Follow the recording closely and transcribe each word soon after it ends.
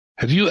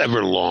Have you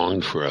ever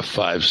longed for a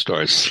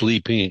five-star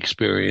sleeping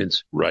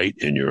experience right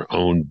in your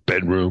own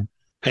bedroom?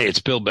 Hey,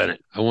 it's Bill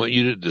Bennett. I want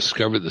you to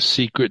discover the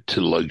secret to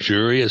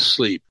luxurious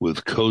sleep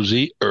with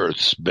Cozy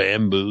Earth's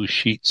bamboo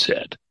sheet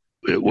set.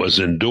 It was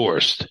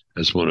endorsed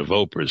as one of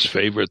Oprah's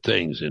favorite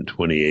things in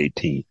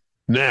 2018.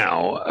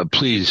 Now,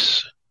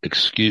 please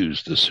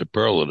excuse the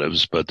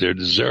superlatives, but they're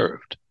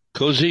deserved.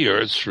 Cozy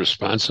Earth's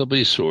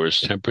responsibly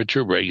sourced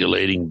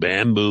temperature-regulating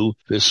bamboo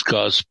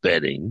viscose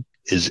bedding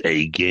is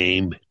a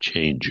game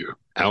changer.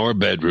 Our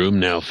bedroom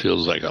now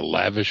feels like a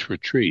lavish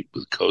retreat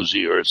with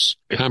Cozy Earth's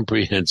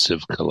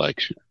comprehensive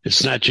collection.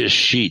 It's not just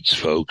sheets,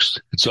 folks.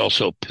 It's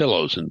also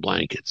pillows and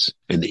blankets.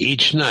 And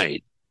each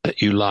night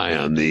that you lie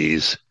on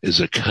these is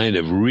a kind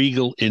of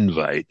regal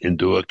invite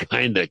into a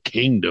kind of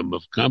kingdom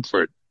of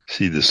comfort.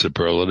 See the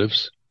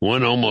superlatives?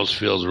 One almost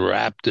feels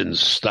wrapped in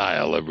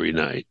style every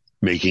night,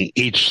 making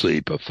each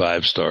sleep a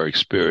five-star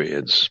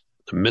experience.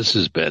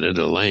 Mrs. Bennett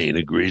Elaine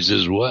agrees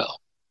as well.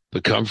 The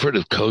comfort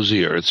of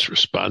Cozy Earth's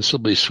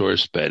responsibly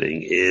sourced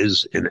bedding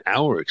is, in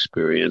our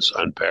experience,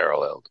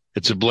 unparalleled.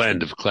 It's a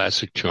blend of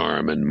classic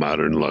charm and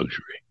modern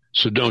luxury.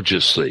 So don't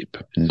just sleep.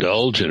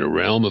 Indulge in a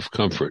realm of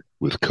comfort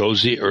with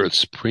Cozy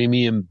Earth's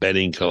premium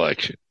bedding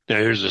collection. Now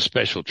here's a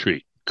special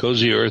treat.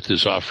 Cozy Earth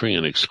is offering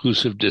an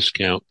exclusive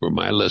discount for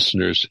my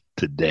listeners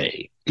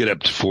today. Get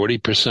up to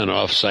 40%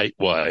 off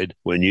site-wide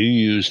when you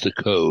use the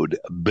code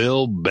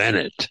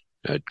BILLBENNETT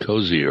at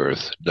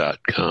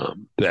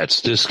CozyEarth.com.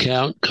 That's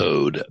discount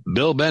code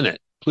Bill Bennett.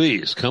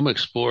 Please come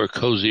explore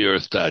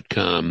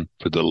CozyEarth.com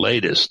for the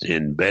latest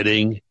in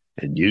bedding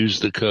and use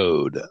the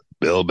code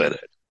Bill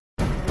Bennett.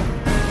 All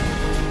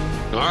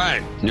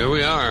right, here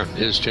we are.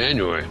 It's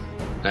January.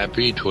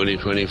 Happy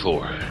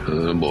 2024.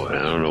 Oh boy,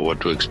 I don't know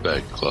what to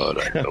expect, Claude.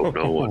 I don't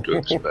know what to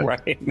expect.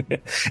 Right.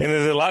 And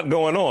there's a lot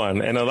going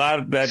on and a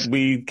lot that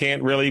we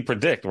can't really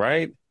predict,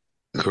 right?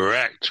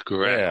 Correct.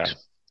 Yeah.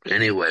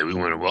 Anyway, we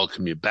want to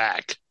welcome you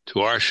back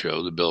to our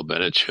show, The Bill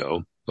Bennett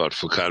Show,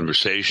 thoughtful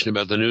conversation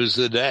about the news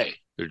of the day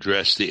to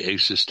address the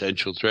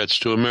existential threats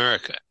to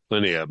America.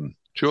 Plenty of them.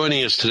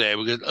 Joining us today,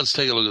 let's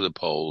take a look at the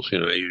polls. I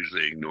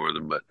usually ignore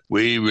them, but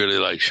we really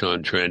like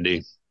Sean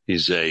Trende.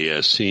 He's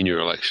a senior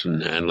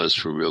election analyst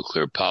for Real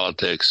Clear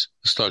Politics.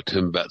 Let's talk to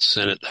him about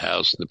Senate, the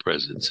House, and the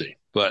presidency.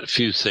 But a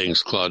few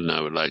things Claude and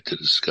I would like to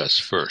discuss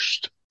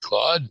first.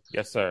 Claude?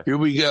 Yes, sir. Here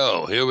we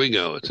go.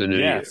 It's a new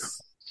year.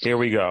 Here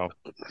we go.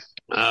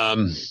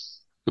 The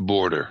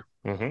border.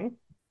 Mm-hmm.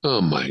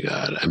 Oh, my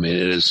God. I mean,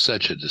 it is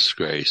such a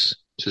disgrace.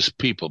 Just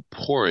people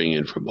pouring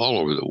in from all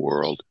over the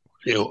world.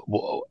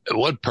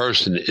 What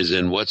person is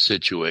in what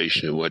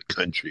situation in what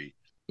country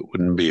that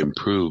wouldn't be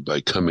improved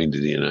by coming to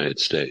the United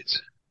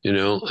States?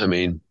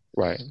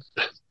 Right.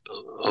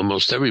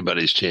 Almost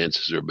everybody's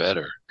chances are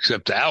better,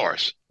 except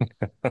ours.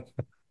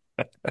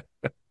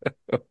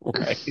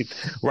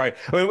 Right.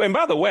 And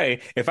by the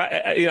way, if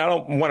I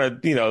don't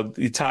want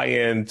to, tie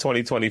in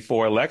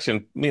 2024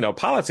 election,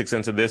 politics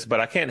into this, but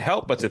I can't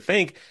help but to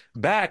think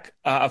back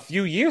a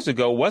few years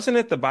ago, wasn't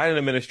it the Biden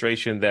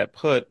administration that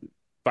put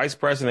Vice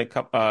President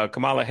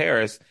Kamala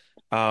Harris,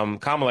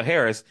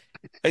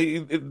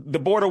 the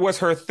border was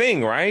her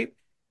thing, right?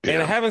 Yeah.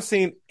 And I haven't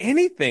seen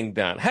anything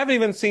done. Haven't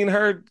even seen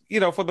her,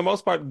 for the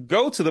most part,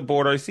 go to the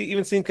border,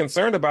 even seem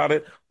concerned about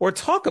it or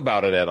talk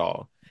about it at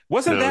all.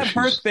 Wasn't that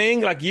her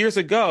thing like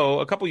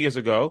a couple years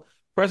ago,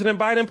 President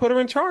Biden put her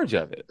in charge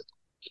of it?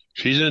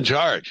 She's in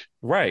charge.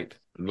 Right.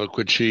 Look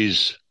what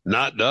she's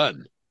not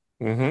done.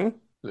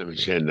 Mm-hmm. I mean,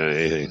 she hasn't done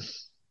anything.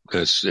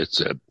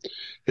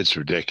 It's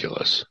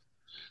ridiculous.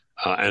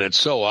 And it's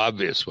so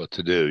obvious what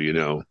to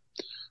do,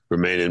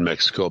 remain in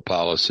Mexico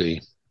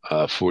policy,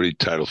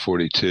 Title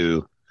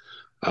 42.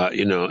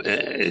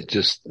 It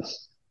just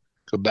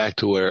go back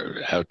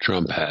to how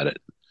Trump had it.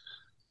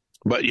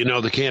 But,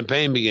 the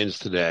campaign begins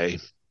today.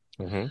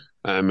 Mm-hmm.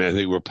 I mean, I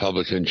think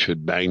Republicans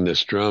should bang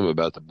this drum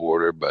about the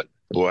border, but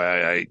boy,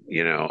 I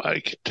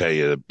can tell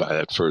you that by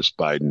that first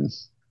Biden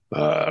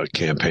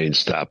campaign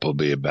stop will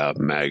be about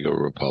MAGA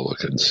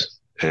Republicans.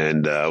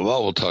 And,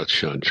 we'll talk to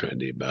Sean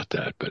Trende about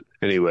that. But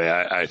anyway,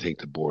 I think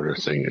the border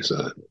thing is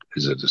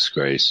a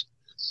disgrace.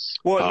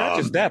 Well, not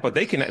just that, but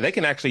they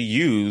can actually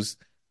use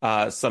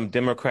some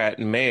Democrat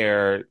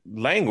mayor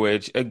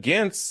language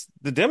against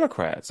the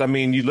Democrats. I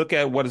mean, you look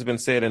at what has been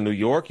said in New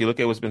York, you look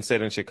at what's been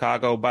said in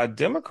Chicago by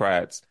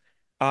Democrats.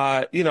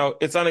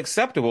 It's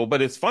unacceptable,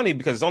 but it's funny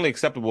because it's only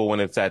acceptable when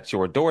it's at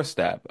your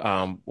doorstep.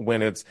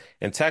 When it's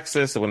in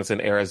Texas or when it's in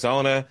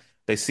Arizona,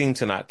 they seem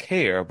to not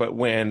care. But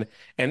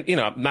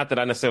not that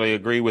I necessarily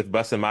agree with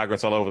busing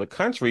migrants all over the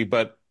country,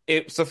 but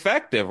it's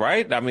effective,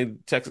 right? I mean,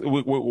 Texas,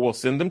 we'll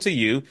send them to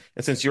you.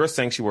 And since you're a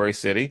sanctuary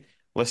city,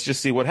 let's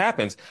just see what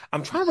happens.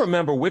 I'm trying to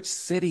remember which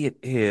city it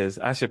is.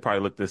 I should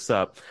probably look this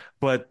up.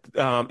 but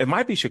it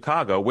might be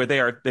Chicago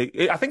where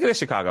I think it is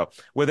Chicago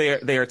where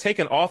they are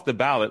taking off the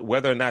ballot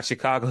whether or not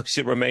Chicago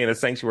should remain a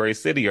sanctuary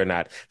city or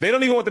not. They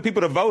don't even want the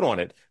people to vote on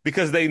it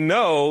because they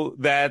know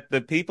that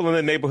the people in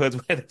the neighborhoods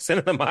where they're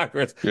sending the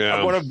migrants are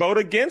Yeah. going to vote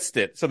against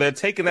it. So they're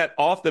taking that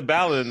off the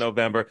ballot in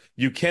November.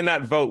 You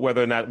cannot vote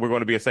whether or not we're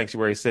going to be a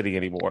sanctuary city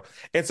anymore.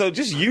 And so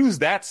just use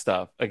that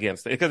stuff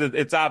against it because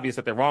it's obvious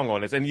that they're wrong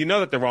on this. And you know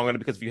that they're wrong on it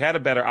because if you had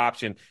a better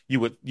option, you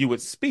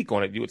would speak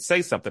on it. You would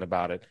say something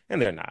about it, and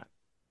they're not.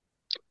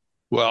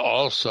 Well,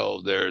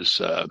 also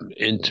there's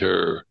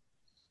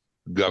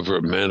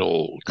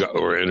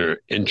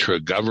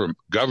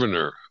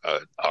intra-governor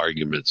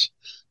arguments,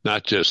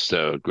 not just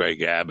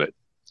Greg Abbott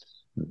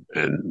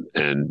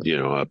and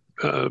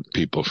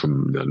people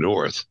from the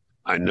north.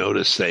 I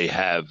noticed they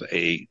have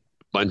a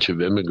bunch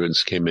of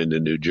immigrants came into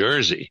New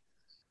Jersey,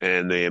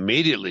 and they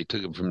immediately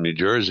took them from New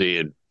Jersey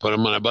and put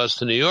them on a bus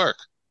to New York.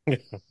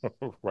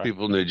 Right.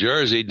 People in New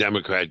Jersey,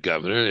 Democrat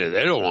governor,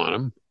 they don't want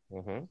them,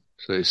 Hmm.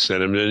 so they sent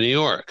them to New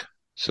York.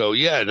 So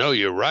yeah, no,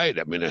 you're right.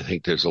 I mean, I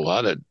think there's a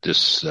lot of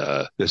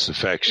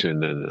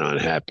disaffection and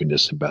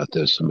unhappiness about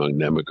this among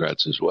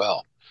Democrats as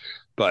well.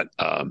 But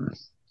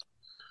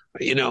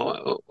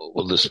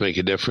will this make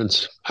a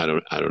difference? I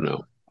don't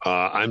know.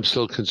 I'm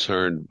still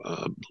concerned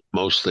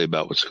mostly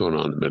about what's going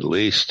on in the Middle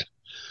East.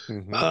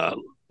 Hmm.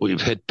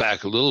 We've hit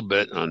back a little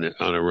bit on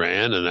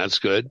Iran, and that's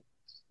good.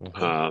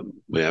 Hmm.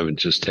 We haven't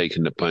just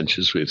taken the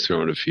punches; we've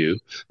thrown a few,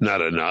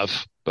 not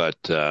enough,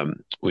 but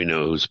we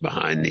know who's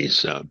behind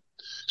these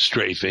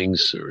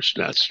strafings, or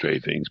not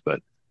strafings,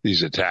 but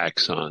these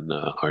attacks on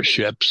our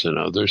ships and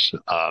others,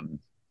 and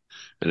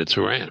it's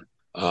Iran.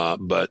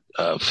 But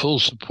full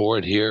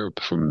support here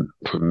from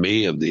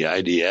me of the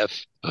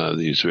IDF,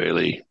 the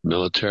Israeli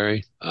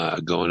military,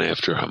 going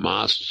after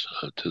Hamas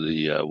to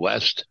the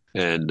west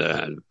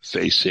and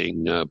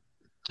facing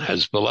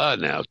Hezbollah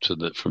now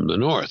from the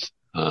north.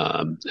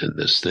 And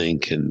this thing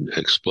can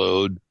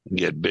explode,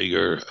 get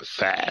bigger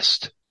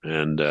fast,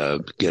 and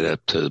get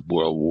up to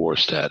World War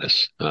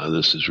status.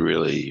 This is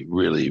really,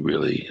 really,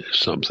 really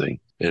something.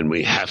 And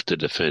we have to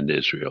defend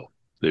Israel.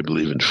 They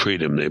believe in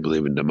freedom. They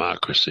believe in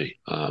democracy.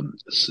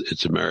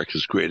 It's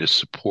America's greatest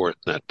support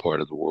in that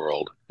part of the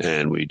world.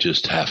 And we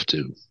just have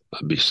to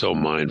be so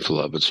mindful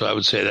of it. So I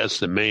would say that's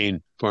the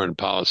main foreign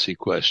policy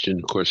question.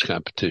 Of course,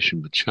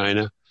 competition with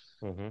China.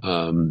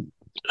 Hmm.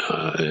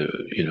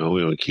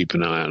 We want to keep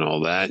an eye on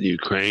all that.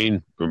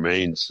 Ukraine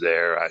remains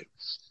there.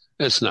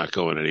 It's not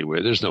going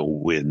anywhere. There's no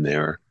win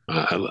there.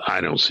 I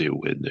don't see a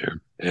win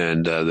there.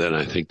 And then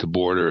I think the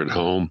border at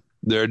home,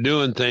 they're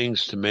doing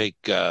things to make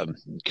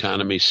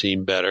economy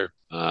seem better.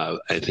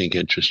 I think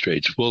interest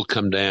rates will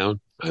come down.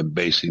 I'm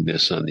basing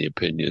this on the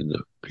opinion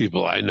of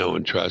people I know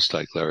and trust,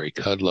 like Larry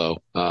Kudlow,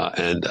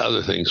 and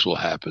other things will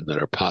happen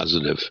that are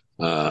positive,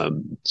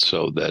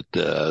 so that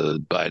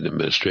the Biden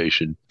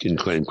administration can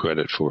claim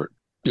credit for it.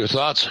 Your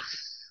thoughts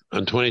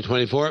on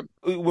 2024?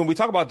 When we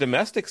talk about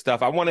domestic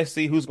stuff, I want to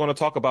see who's going to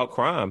talk about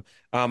crime.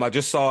 I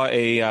just saw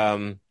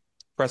a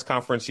press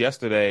conference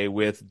yesterday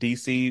with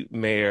DC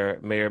Mayor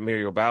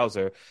Muriel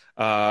Bowser,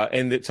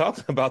 and it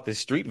talks about the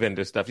street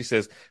vendor stuff. She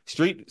says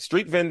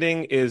street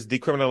vending is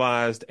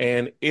decriminalized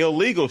and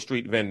illegal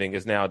street vending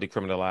is now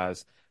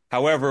decriminalized.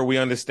 However, we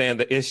understand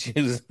the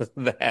issues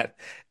that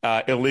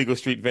illegal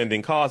street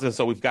vending causes,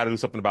 so we've got to do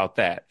something about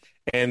that.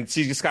 And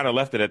she just kind of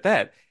left it at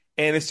that.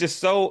 And it's just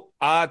so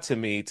odd to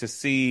me to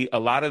see a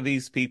lot of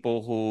these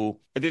people who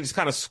they're just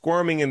kind of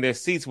squirming in their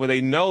seats where they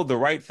know the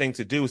right thing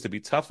to do is to be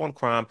tough on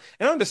crime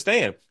and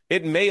understand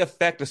it may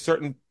affect a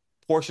certain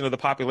portion of the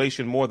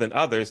population more than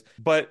others.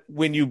 But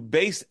when you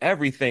base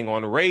everything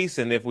on race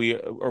and if we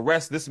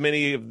arrest this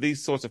many of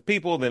these sorts of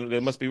people, then there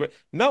must be.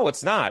 No,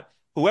 it's not.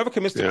 Whoever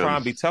commits the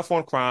crime, be tough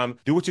on crime,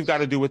 do what you've got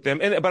to do with them.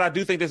 But I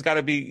do think there's got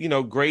to be,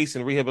 grace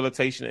and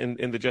rehabilitation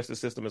in the justice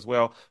system as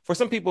well for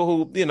some people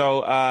who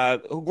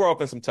grow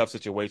up in some tough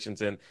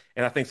situations. And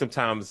I think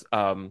sometimes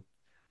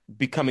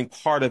becoming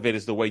part of it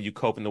is the way you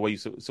cope and the way you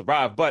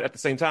survive. But at the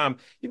same time,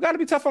 you've got to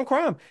be tough on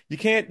crime. You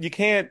can't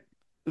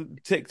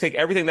take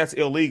everything that's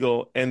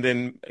illegal and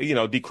then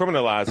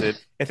decriminalize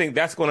it and think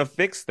that's going to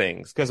fix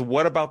things. Because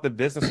what about the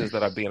businesses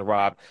that are being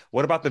robbed?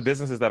 What about the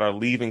businesses that are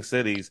leaving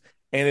cities?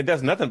 And it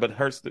does nothing but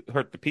hurt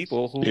the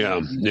people who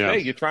say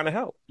you're trying to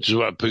help. Just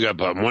want to pick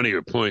up on one of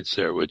your points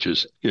there, which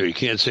is you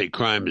can't say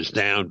crime is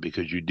down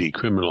because you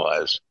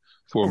decriminalize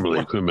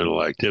formerly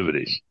criminal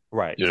activities.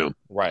 Right.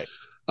 Right.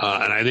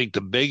 And I think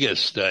the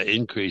biggest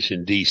increase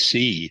in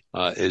D.C.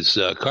 is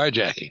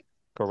carjacking.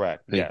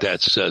 Correct. I think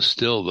that's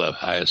still the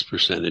highest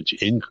percentage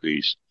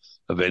increase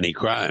of any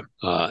crime,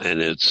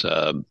 and it's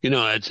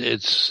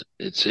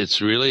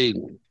really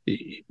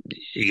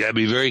you got to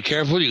be very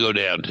careful. You go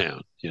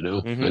downtown,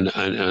 and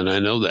I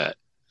know that.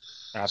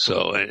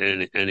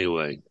 Absolutely. So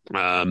anyway,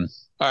 all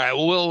right.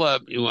 Well,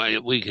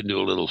 we can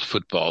do a little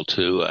football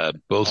too.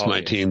 Both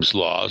my teams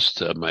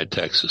lost. My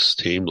Texas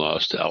team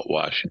lost out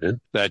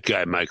Washington. That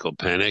guy Michael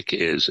Penix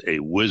is a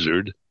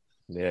wizard.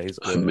 Yeah, he's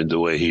good. I mean, the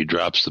way he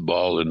drops the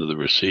ball into the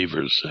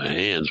receiver's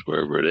hands,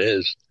 wherever it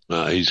is,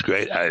 he's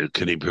great.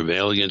 Can he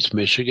prevail against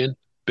Michigan?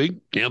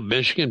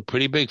 Michigan,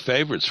 pretty big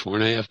favorites,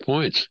 4.5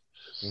 points.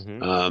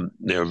 Mm-hmm.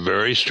 They're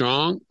very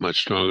strong, much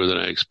stronger than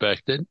I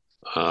expected.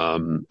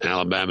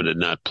 Alabama did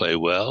not play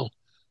well.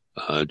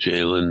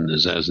 Jalen,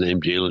 is that his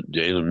name?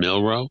 Jalen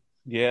Milroe.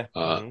 Yeah.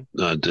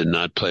 Did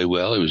not play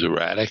well. He was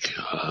erratic.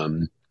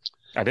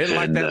 I didn't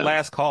like that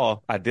last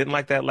call. I didn't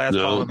like that last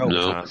call in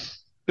overtime.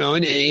 No,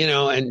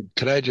 and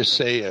could I just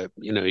say,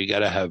 you got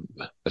to have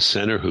a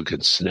center who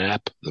can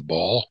snap the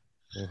ball,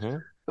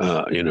 to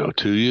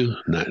you,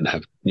 not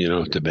have,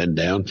 to bend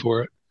down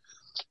for it.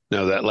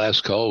 Now, that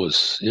last call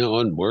was,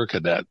 on work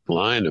at that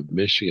line of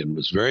Michigan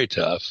was very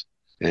tough.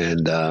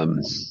 And,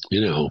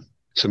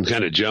 some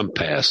kind of jump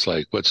pass,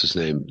 like, what's his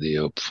name?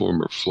 The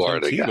former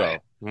Florida guy.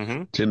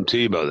 Mm-hmm. Tim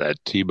Tebow,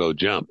 that Tebow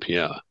jump.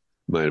 Yeah.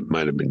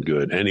 Might have been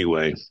good.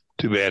 Anyway,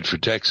 too bad for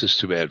Texas,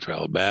 too bad for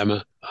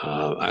Alabama.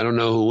 I don't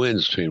know who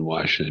wins between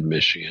Washington and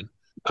Michigan.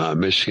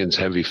 Michigan's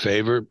heavy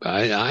favorite.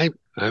 I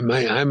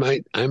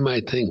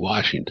might think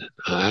Washington.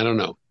 I don't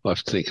know. I'll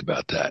have to think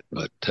about that.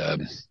 But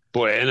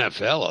boy,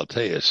 NFL, I'll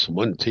tell you,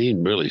 one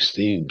team really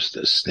seems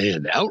to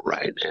stand out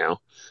right now.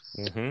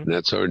 Mm-hmm. And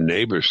that's our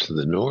neighbors to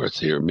the north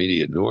here,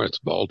 immediate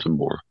north,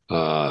 Baltimore.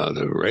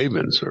 The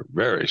Ravens are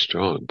very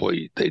strong.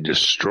 Boy, they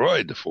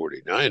destroyed the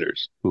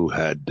 49ers, who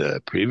had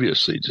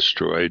previously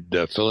destroyed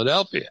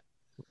Philadelphia.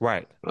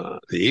 Right.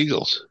 The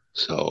Eagles.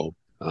 So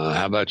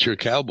how about your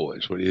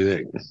Cowboys? What do you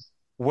think?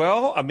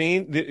 Well, I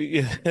mean,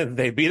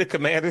 they beat a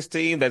Commanders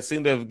team that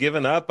seemed to have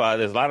given up.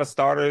 There's a lot of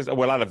starters, a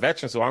lot of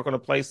veterans who aren't going to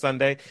play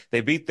Sunday.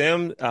 They beat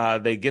them.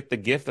 They get the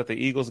gift that the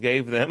Eagles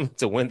gave them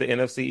to win the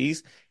NFC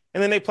East.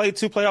 And then they played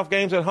 2 playoff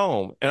games at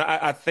home. And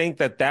I think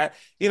that,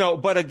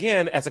 but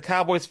again, as a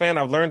Cowboys fan,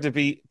 I've learned to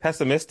be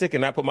pessimistic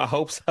and not put my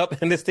hopes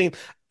up in this team.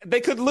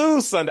 They could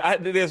lose Sunday.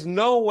 There's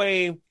no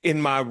way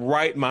in my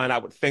right mind I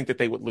would think that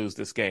they would lose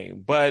this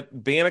game.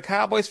 But being a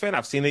Cowboys fan,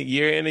 I've seen it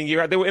year in and year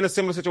out. They were in a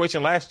similar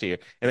situation last year,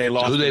 and they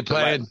lost. Who they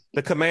played?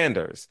 The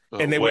Commanders.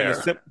 And they were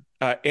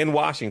in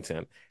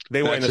Washington.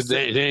 That's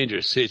a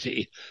dangerous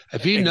city.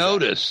 Have you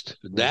noticed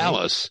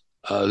Dallas?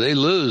 They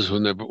lose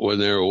when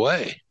they're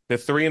away. They're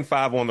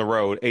 3-5 on the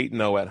road,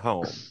 8-0 at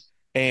home.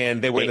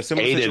 And they were in a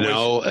similar situation.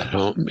 8-0 at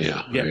home.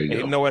 Yeah. Yeah.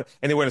 8-0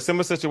 and they were in a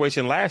similar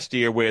situation last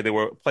year where there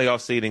were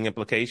playoff seeding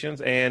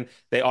implications. And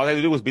all they had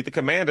to do was beat the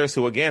Commanders,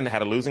 who again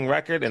had a losing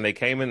record, and they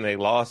came in and they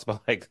lost by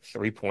like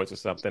 3 points or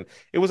something.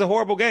 It was a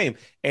horrible game.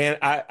 And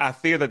I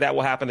fear that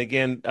will happen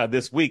again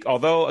this week.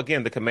 Although,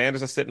 again, the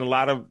Commanders are sitting a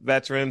lot of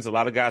veterans, a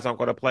lot of guys aren't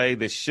going to play.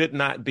 This should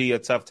not be a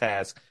tough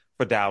task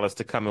for Dallas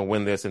to come and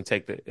win this and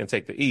take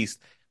the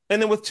East.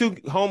 And then with 2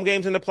 home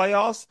games in the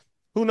playoffs,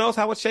 who knows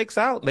how it shakes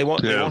out? They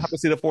won't have to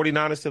see the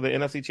 49ers to the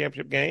NFC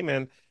Championship game.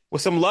 And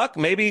with some luck,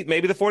 maybe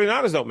the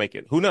 49ers don't make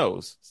it. Who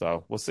knows?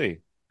 So we'll see.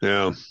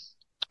 Yeah.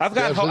 I've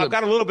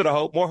got a little bit of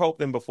hope, more hope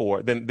than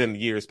before, than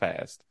years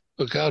past.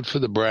 Look out for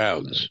the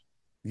Browns.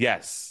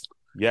 Yes.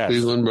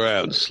 Cleveland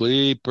Browns,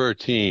 sleeper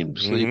team.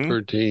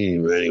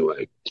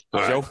 Anyway.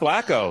 Joe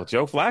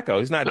Flacco.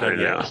 He's not done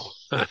yet.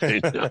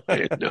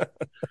 I know.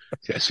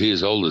 Is he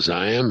as old as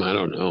I am? I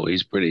don't know.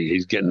 He's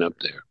getting up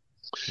there.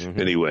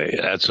 Mm-hmm. Anyway,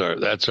 that's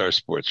our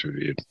sports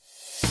review.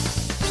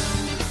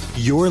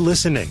 You're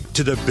listening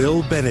to The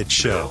Bill Bennett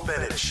Show.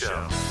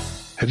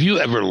 Have you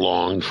ever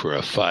longed for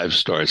a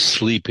 5-star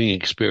sleeping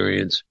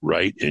experience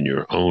right in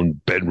your own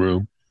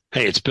bedroom?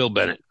 Hey, it's Bill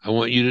Bennett. I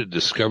want you to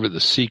discover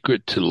the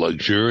secret to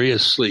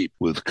luxurious sleep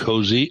with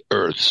Cozy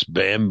Earth's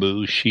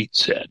bamboo sheet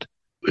set.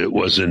 It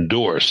was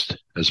endorsed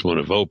as one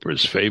of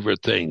Oprah's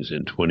favorite things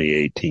in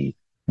 2018.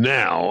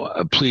 Now,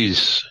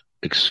 please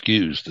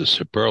excuse the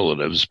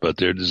superlatives, but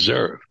they're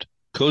deserved.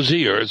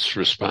 Cozy Earth's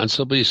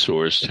responsibly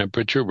sourced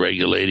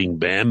temperature-regulating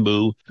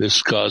bamboo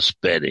viscose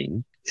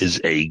bedding is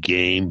a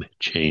game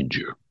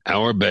changer.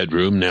 Our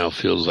bedroom now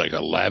feels like a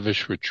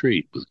lavish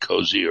retreat with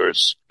Cozy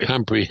Earth's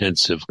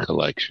comprehensive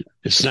collection.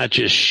 It's not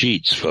just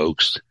sheets,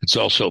 folks. It's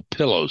also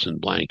pillows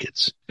and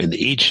blankets. And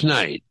each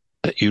night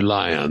that you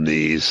lie on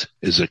these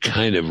is a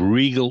kind of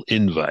regal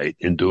invite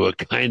into a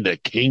kind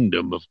of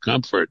kingdom of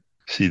comfort.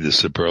 See the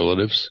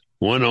superlatives?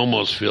 One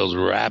almost feels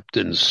wrapped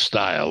in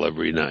style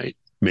every night,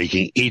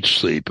 making each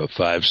sleep a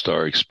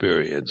 5-star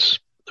experience.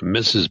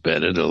 Mrs.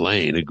 Bennett,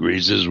 Elaine,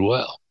 agrees as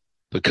well.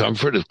 The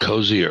comfort of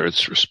Cozy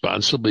Earth's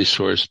responsibly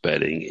sourced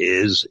bedding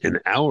is, in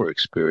our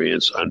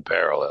experience,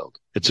 unparalleled.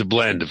 It's a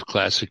blend of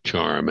classic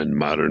charm and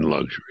modern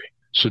luxury.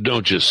 So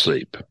don't just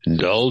sleep.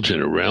 Indulge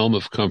in a realm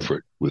of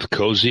comfort with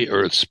Cozy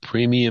Earth's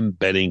premium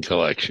bedding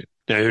collection.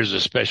 Now here's a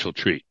special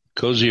treat.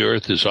 Cozy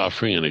Earth is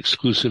offering an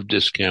exclusive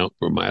discount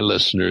for my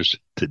listeners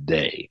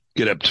today.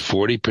 Get up to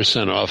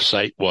 40% off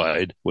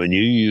site-wide when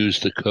you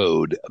use the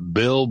code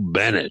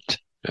BillBennett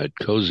at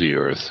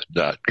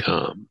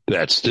CozyEarth.com.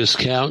 That's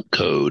discount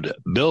code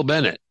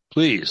BillBennett.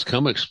 Please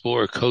come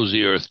explore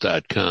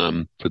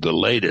CozyEarth.com for the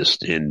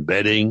latest in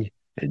bedding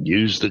and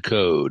use the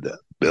code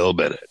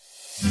BillBennett.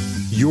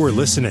 You're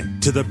listening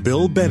to The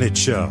Bill Bennett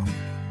Show.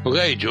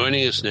 Okay,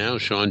 joining us now,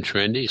 Sean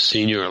Trende,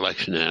 Senior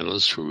Election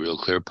Analyst for Real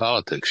Clear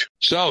Politics.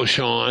 So,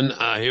 Sean,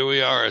 here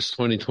we are. It's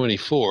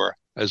 2024.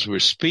 as we're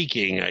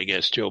speaking, I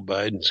guess Joe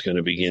Biden's going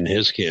to begin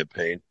his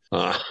campaign.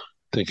 I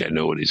think I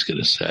know what he's going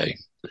to say,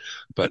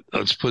 but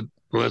let's put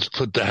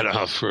that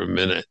off for a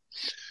minute.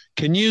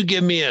 Can you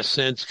give me a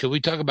sense? Can we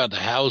talk about the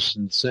House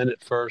and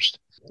Senate first?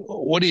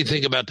 What do you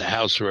think about the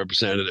House of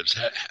Representatives?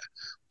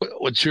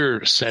 What's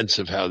your sense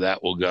of how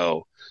that will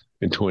go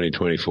in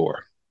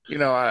 2024?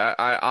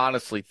 I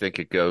honestly think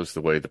it goes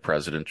the way the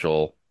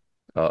presidential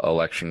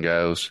election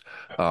goes.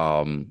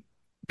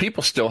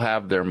 People still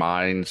have their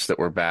minds that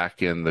we're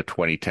back in the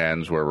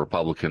 2010s where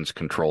Republicans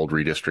controlled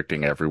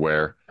redistricting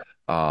everywhere.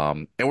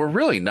 And we're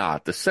really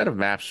not. The set of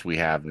maps we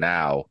have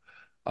now,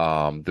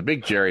 the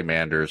big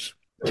gerrymanders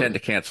tend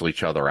to cancel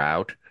each other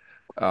out.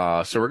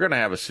 So we're going to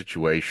have a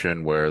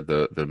situation where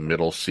the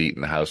middle seat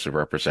in the House of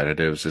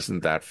Representatives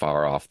isn't that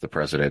far off the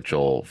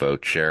presidential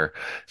vote share.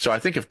 So I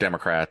think if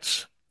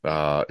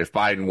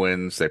Biden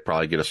wins, they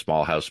probably get a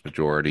small House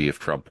majority. If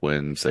Trump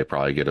wins, they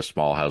probably get a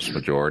small House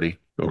majority.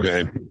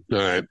 Okay. All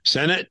right.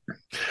 Senate?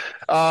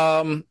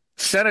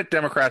 Senate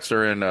Democrats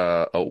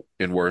are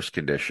in worse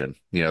condition.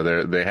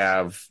 They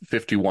have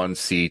 51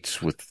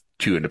 seats with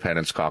 2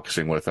 independents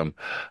caucusing with them.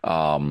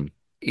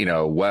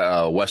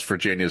 West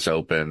Virginia's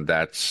open.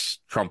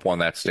 Trump won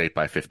that state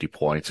by 50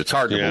 points. It's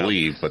hard to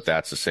believe, but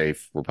that's a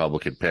safe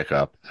Republican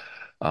pickup.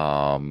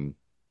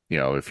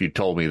 If you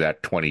told me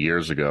that 20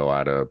 years ago,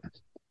 I'd have,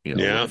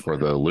 looked for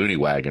the loony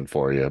wagon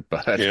for you.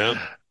 But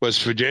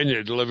West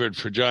Virginia delivered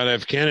for John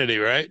F. Kennedy,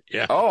 right?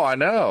 Yeah. Oh, I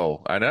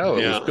know. It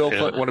was Bill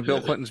Clinton, one of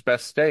Bill Clinton's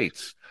best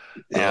states.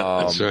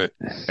 Yeah, that's right.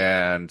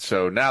 And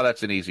so now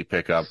that's an easy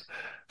pickup.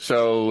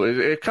 So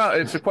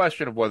it's a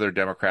question of whether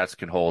Democrats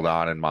can hold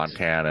on in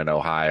Montana and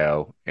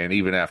Ohio. And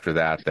even after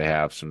that, they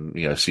have some,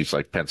 seats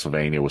like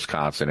Pennsylvania,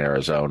 Wisconsin,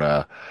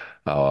 Arizona.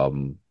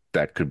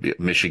 That could be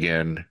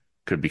Michigan,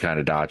 could be kind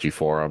of dodgy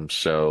for them.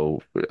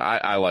 So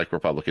I like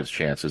Republicans'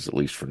 chances, at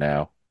least for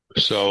now.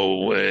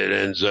 So it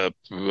ends up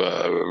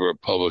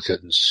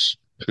Republicans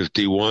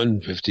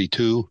 51,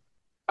 52.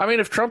 I mean,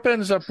 if Trump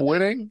ends up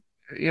winning,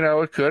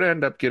 it could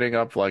end up getting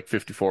up like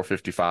 54,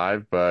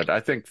 55, but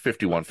I think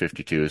 51,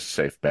 52 is a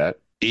safe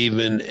bet.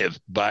 Even if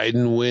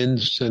Biden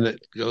wins and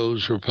it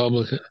goes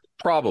Republican?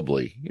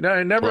 Probably.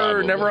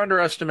 Never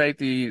underestimate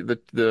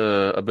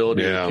the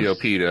ability of the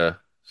GOP to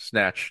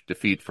snatch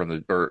defeat from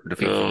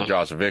the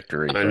jaws of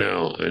victory. I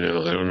know. I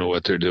don't know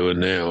what they're doing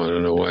now. I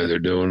don't know why they're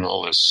doing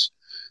all this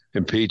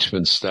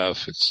impeachment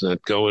stuff. It's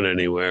not going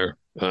anywhere.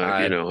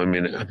 I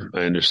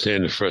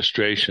understand the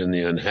frustration,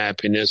 the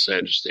unhappiness. I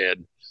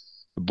understand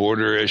the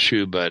border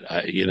issue, but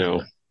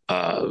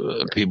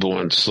people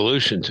want a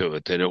solution to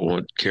it. They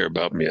don't care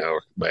about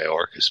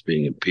Mayorkas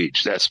being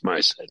impeached. That's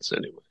my sense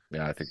anyway.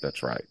 Yeah, I think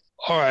that's right.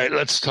 All right,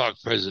 let's talk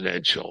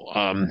presidential.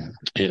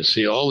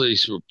 See all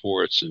these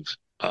reports of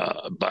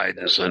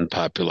Biden's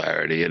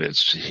unpopularity, and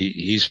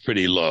he's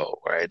pretty low,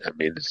 right? I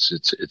mean,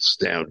 it's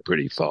down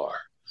pretty far.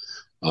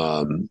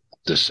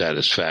 The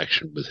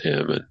satisfaction with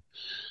him, and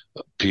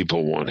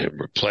people want him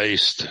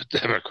replaced.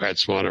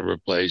 Democrats want him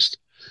replaced.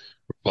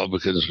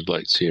 Republicans would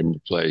like to see him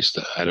replaced.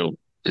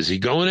 Is he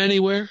going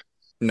anywhere?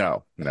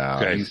 No.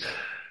 Okay.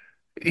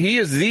 He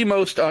is the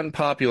most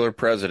unpopular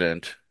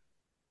president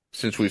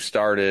since we've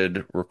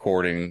started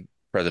recording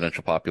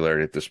presidential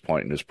popularity at this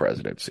point in his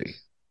presidency.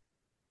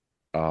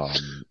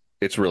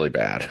 It's really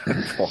bad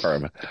for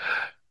him.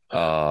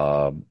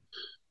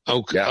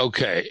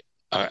 Okay.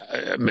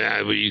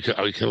 We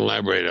can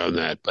elaborate on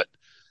that, but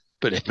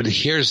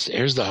here's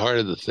the heart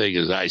of the thing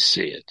as I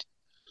see it.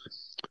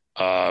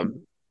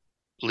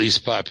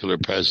 Least popular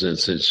president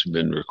since we've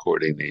been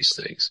recording these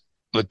things.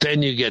 But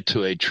then you get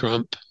to a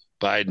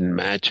Trump-Biden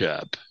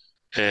matchup,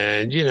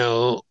 and,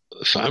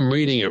 if I'm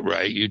reading it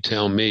right, you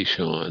tell me,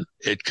 Sean,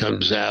 it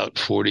comes out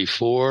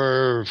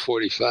 44,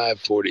 45,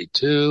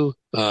 42,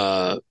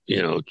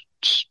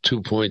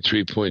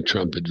 2.3 point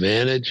Trump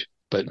advantage.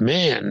 But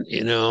man,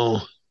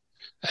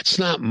 that's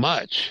not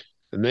much.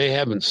 And they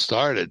haven't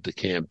started the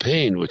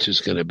campaign, which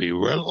is going to be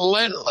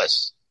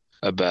relentless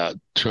about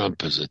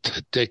Trump as a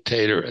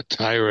dictator, a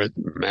tyrant,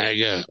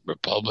 MAGA,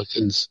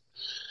 Republicans.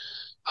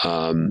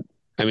 Given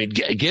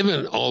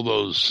all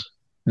those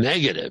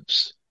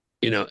negatives,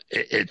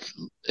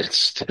 it's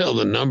still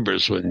the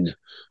numbers when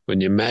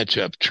you match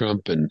up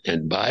Trump and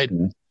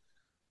Biden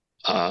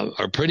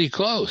are pretty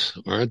close,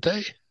 aren't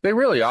they? They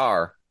really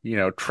are.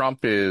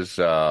 Trump is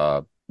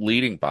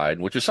leading Biden,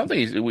 which is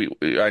something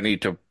I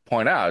need to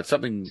point out. It's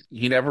something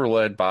he never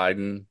led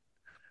Biden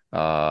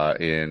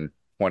in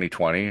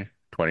 2020.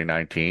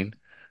 2019.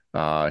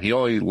 He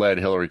only led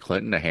Hillary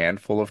Clinton a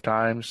handful of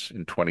times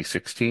in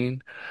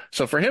 2016.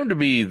 So for him to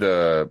be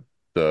the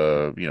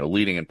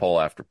leading in poll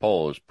after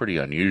poll is pretty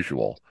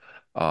unusual.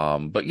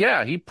 But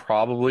yeah, he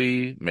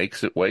probably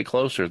makes it way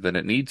closer than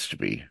it needs to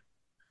be.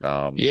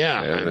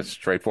 That's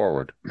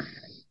straightforward.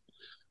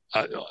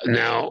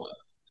 Now,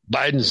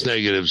 Biden's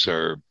negatives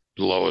are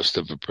the lowest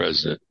of a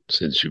president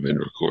since you've been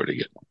recording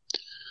it.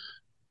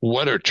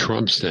 What are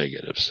Trump's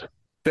negatives?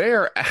 They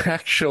are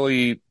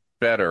actually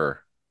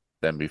better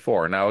than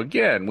before. Now,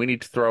 again, we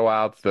need to throw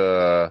out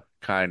the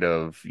kind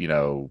of,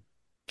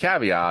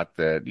 caveat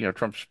that,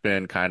 Trump's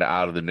been kind of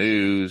out of the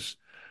news.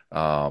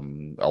 A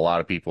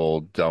lot of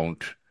people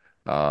don't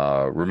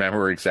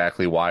remember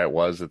exactly why it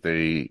was that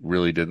they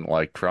really didn't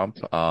like Trump.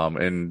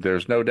 And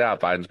there's no doubt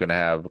Biden's going to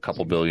have a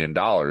couple $1 billion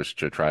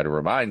to try to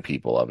remind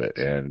people of it.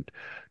 And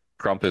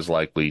Trump is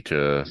likely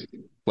to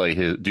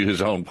do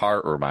his own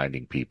part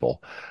reminding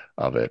people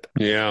of it.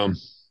 Yeah.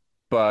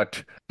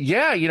 But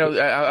yeah,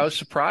 I was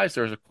surprised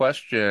there was a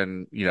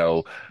question,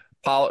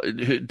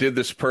 did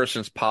this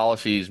person's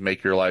policies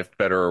make your life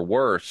better or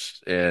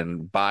worse?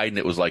 And Biden,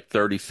 it was like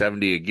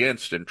 30-70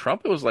 against, and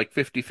Trump, it was like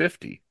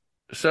 50-50.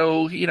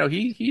 So,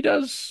 he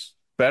does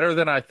better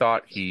than I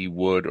thought he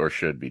would or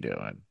should be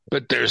doing.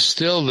 But there's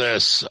still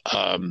this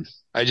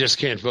I just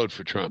can't vote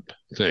for Trump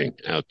thing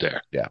out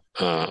there. Yeah.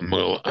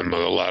 Among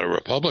a lot of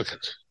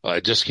Republicans. I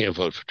just can't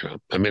vote for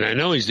Trump. I mean, I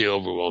know he's the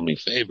overwhelming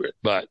favorite,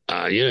 but,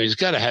 he's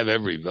got to have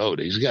every vote.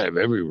 He's got to have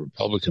every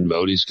Republican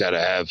vote. He's got to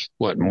have,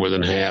 more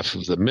than half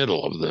of the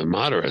middle of the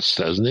moderates,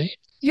 doesn't he?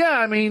 Yeah,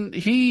 I mean,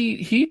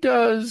 he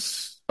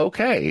does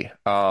okay,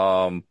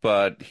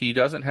 but he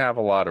doesn't have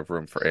a lot of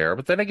room for error.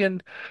 But then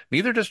again,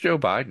 neither does Joe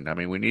Biden. I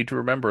mean, we need to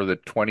remember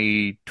that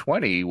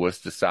 2020 was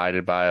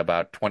decided by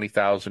about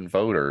 20,000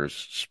 voters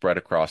spread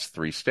across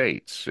 3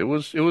 states. It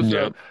was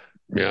Yeah.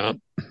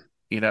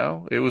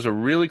 It was a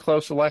really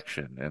close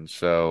election, and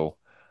so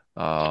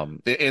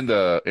in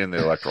the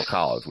Electoral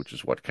College, which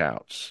is what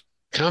counts.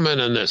 Comment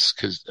on this,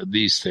 because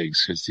these are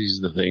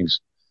the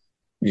things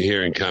you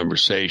hear in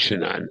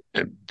conversation on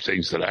and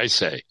things that I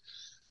say.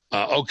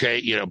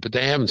 Okay, but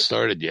they haven't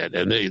started yet,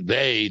 and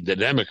the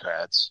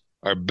Democrats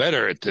are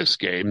better at this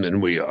game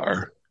than we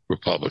are,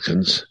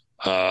 Republicans.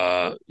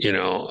 Quite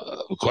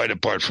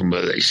apart from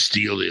whether they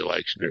steal the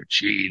election or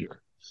cheat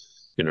or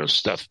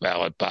stuff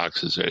ballot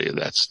boxes, any of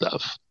that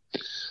stuff.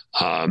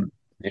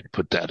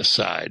 Put that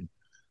aside,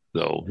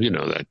 though,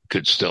 that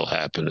could still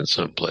happen in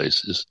some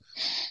places.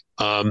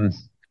 They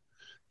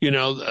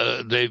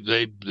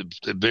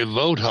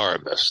vote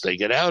harvest. They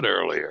get out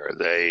earlier.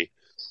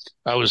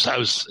 I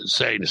was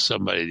saying to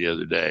somebody the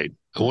other day,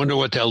 I wonder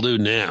what they'll do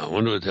now. I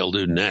wonder what they'll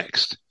do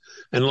next.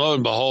 And lo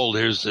and behold,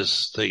 here's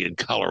this thing in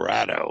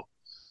Colorado.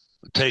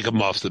 Take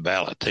him off the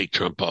ballot. Take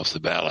Trump off the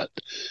ballot.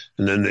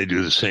 And then they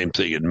do the same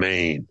thing in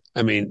Maine.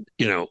 I mean,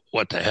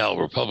 what the hell?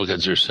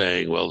 Republicans are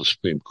saying, well, the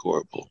Supreme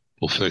Court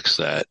will fix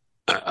that.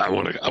 I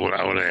want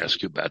to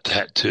ask you about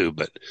that too.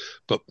 But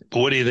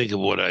what do you think of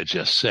what I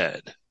just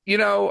said?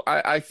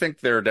 I think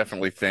there are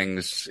definitely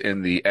things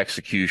in the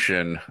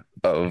execution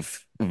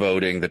of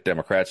voting that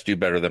Democrats do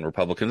better than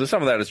Republicans. And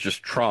some of that is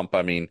just Trump.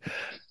 I mean,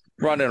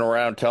 running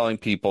around telling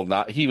people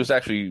he was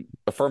actually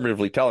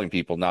affirmatively telling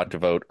people not to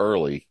vote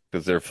early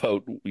because their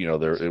vote,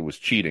 it was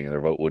cheating and their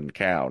vote wouldn't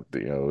count,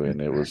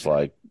 and it was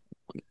like,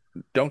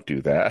 don't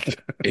do that.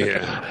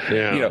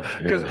 Yeah.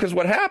 Because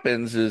what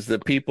happens is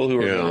that people who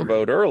are going to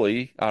vote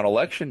early on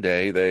election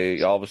day,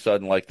 they all of a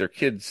sudden, like, their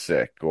kid's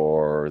sick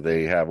or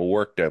they have a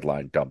work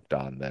deadline dumped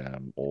on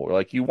them, or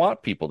like, you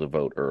want people to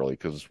vote early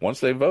because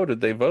once they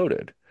voted, they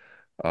voted.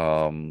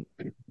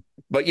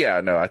 But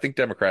yeah, no, I think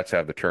Democrats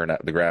have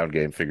the ground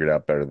game figured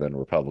out better than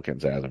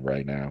Republicans as of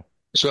right now.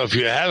 So if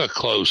you have a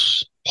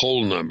close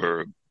poll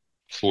number,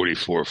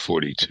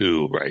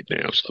 44-42 right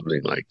now,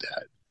 something like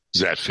that.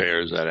 Is that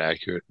fair? Is that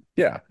accurate?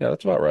 Yeah,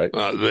 that's about right.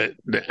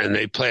 And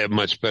they play a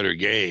much better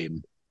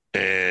game,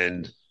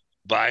 and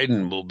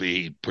Biden will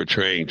be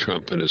portraying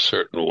Trump in a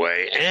certain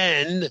way,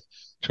 and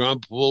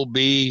Trump will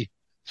be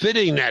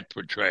fitting that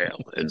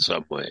portrayal in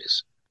some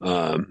ways.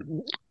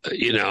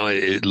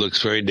 It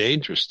looks very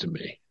dangerous to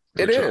me.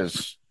 It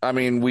is. I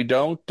mean, we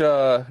don't,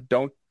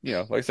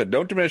 like I said,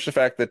 don't diminish the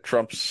fact that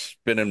Trump's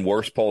been in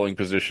worse polling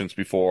positions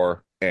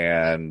before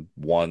and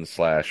won /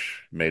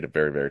 made it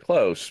very, very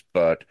close.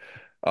 But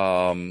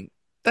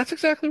that's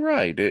exactly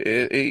right.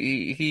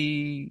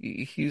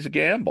 He's a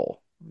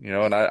gamble,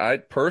 and I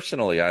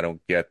personally, I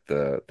don't get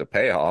the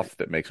payoff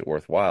that makes it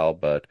worthwhile,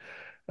 but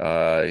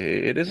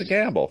it is a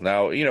gamble.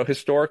 Now,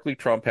 historically,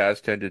 Trump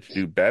has tended to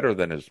do better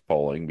than his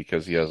polling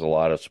because he has a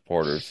lot of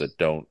supporters that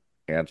don't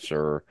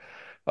answer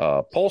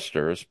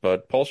pollsters,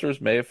 but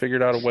pollsters may have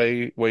figured out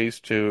ways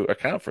to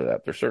account for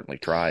that. They're certainly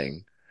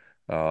trying.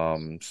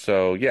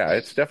 So yeah,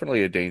 it's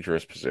definitely a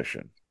dangerous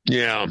position.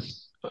 Yeah.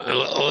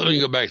 Let me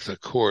go back to the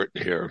court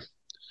here.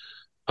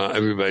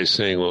 Everybody's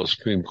saying, well,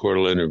 Supreme Court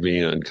will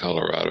intervene on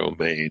Colorado,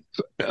 Maine.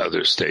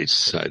 Other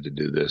states decide to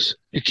do this.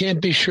 You can't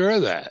be sure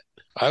of that.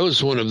 I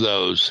was one of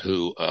those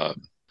who,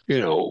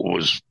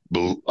 was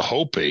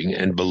hoping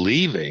and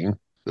believing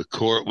the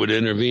court would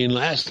intervene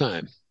last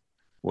time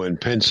when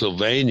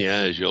Pennsylvania,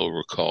 as you'll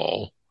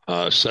recall,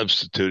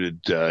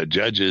 substituted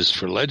judges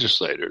for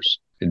legislators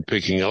in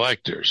picking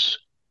electors.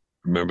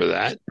 Remember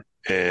that?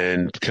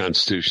 And the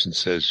Constitution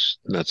says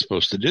not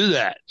supposed to do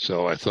that.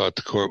 So I thought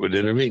the court would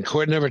intervene.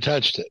 Court never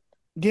touched it.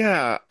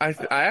 Yeah, I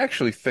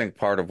actually think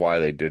part of why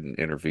they didn't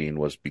intervene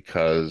was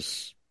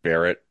because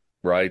Barrett,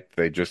 right?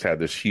 They just had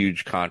this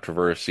huge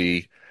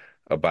controversy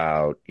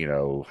about,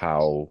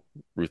 how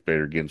Ruth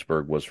Bader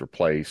Ginsburg was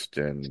replaced,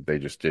 and they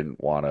just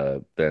didn't want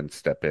to then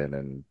step in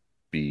and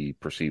be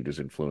perceived as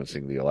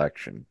influencing the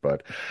election.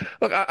 But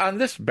look, on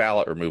this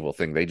ballot removal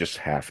thing, they just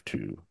have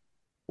to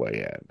weigh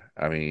in.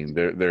 I mean,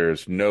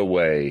 there's no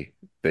way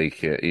they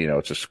can,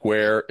 it's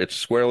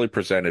squarely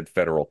presented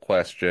federal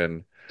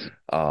question.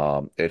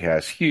 It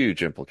has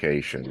huge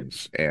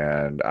implications,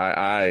 and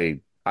I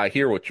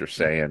hear what you're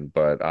saying,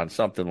 but on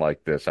something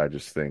like this, I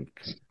just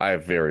think I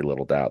have very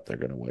little doubt they're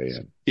going to weigh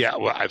in. Yeah,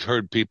 well, I've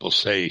heard people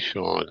say,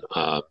 Sean,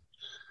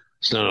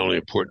 it's not only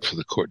important for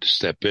the court to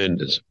step in,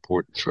 it's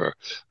important for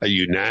a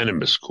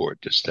unanimous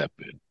court to step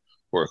in,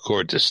 or a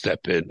court to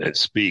step in and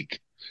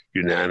speak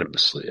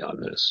unanimously on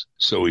this.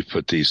 So we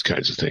put these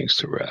kinds of things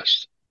to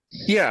rest.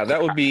 Yeah,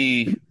 that would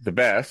be the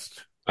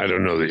best. I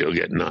don't know that you'll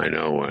get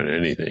 9-0 on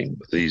anything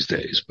these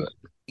days, but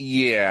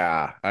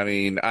yeah, I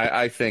mean,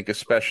 I think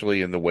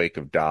especially in the wake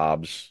of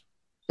Dobbs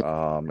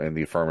and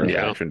the affirmative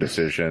action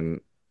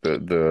decision,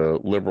 the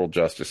liberal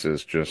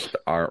justices just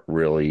aren't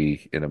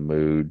really in a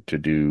mood to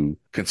do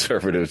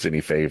conservatives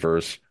any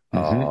favors.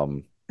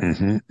 Let's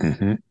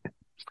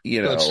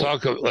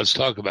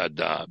talk about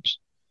Dobbs.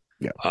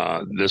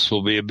 Yeah, this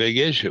will be a big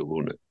issue,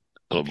 won't it?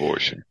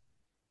 Abortion.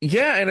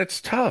 Yeah, and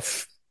it's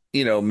tough.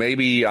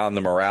 Maybe on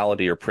the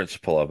morality or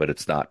principle of it,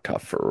 it's not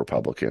tough for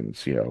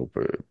Republicans,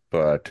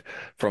 but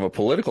from a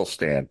political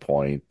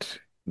standpoint,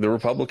 the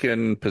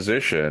Republican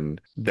position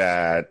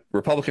that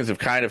Republicans have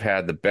kind of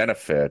had the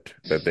benefit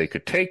that they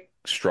could take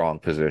strong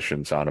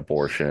positions on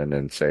abortion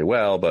and say,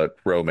 well, but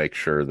Roe makes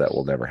sure that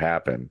will never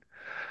happen.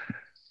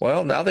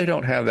 Well, now they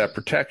don't have that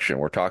protection.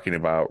 We're talking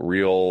about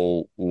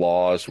real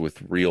laws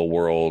with real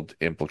world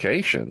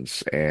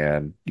implications.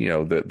 And,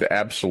 the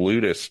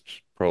absolutist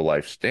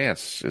pro-life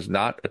stance is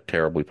not a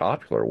terribly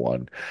popular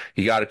one.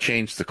 You got to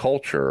change the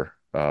culture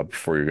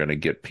before you're going to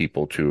get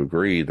people to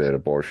agree that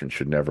abortion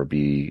should never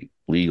be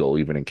legal,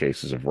 even in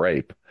cases of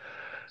rape.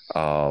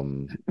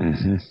 So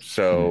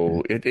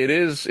it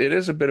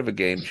is a bit of a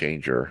game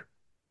changer.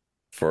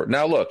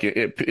 Now, look,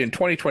 in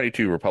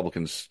 2022,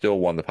 Republicans still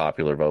won the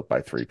popular vote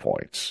by 3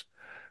 points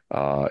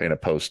in a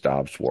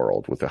post-Dobbs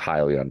world with a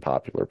highly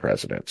unpopular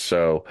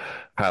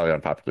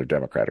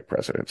Democratic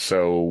president.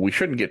 So we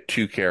shouldn't get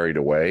too carried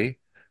away.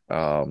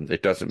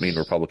 It doesn't mean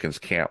Republicans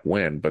can't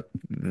win, but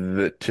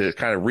to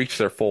kind of reach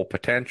their full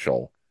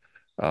potential,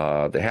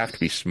 they have to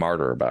be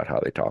smarter about how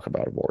they talk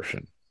about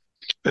abortion.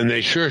 And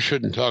they sure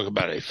shouldn't talk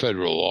about a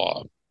federal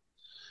law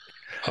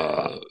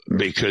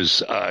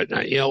because,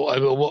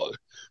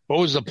 what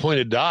was the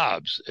point of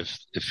Dobbs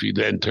if you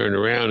then turn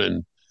around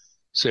and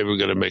say we're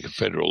going to make a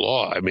federal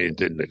law? I mean, it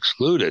didn't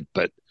exclude it,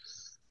 but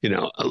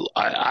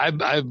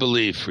I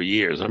believe for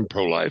years, I'm a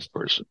pro-life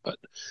person, but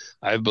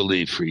I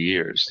believe for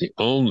years the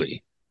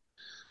only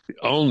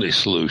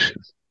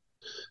solution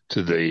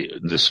to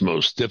this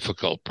most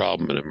difficult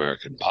problem in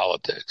American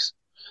politics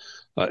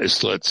is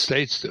to let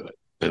states do it,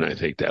 and I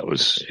think that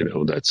was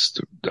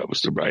that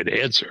was the right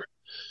answer.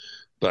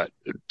 But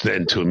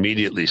then to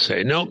immediately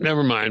say, nope,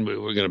 never mind,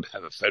 we're going to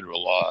have a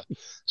federal law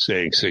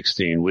saying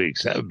 16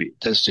 weeks,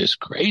 that's just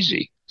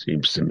crazy,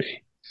 seems to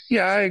me.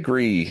 Yeah, I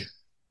agree.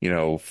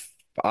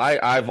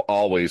 I've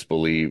always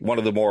believed one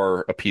of the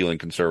more appealing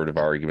conservative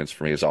arguments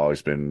for me has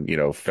always been,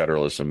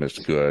 federalism is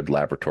good,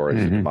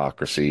 laboratories of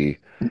democracy.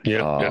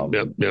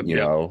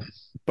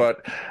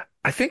 But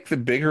I think the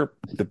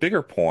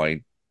bigger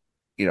point,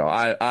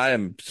 I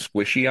am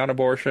squishy on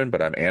abortion,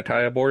 but I'm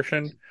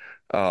anti-abortion.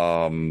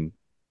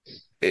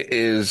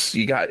 Is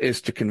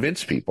to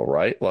convince people,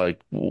 right?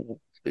 Like,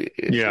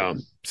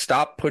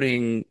 stop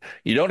you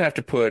don't have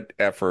to put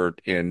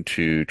effort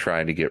into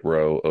trying to get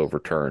Roe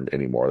overturned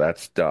anymore.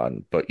 That's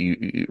done. But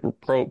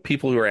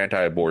people who are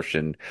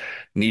anti-abortion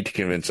need to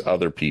convince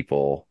other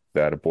people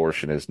that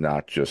abortion is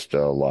not just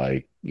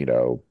a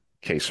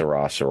que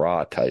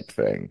sera type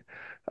thing.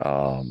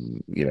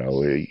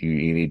 You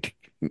need to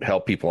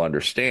help people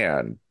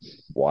understand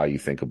why you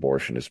think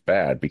abortion is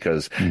bad,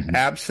 because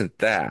absent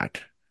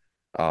that,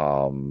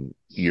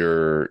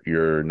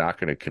 you're not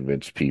going to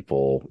convince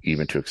people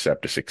even to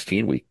accept a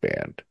 16-week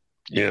ban.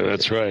 Yeah,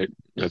 that's right.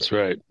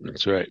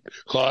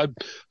 Claude,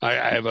 I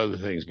have other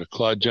things, but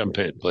Claude, jump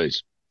in,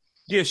 please.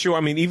 Yeah, sure. I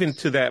mean, even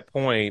to that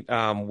point,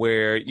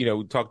 where,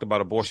 we talked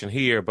about abortion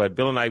here, but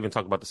Bill and I even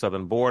talked about the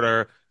southern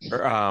border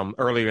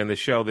earlier in the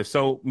show. There's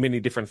so many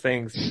different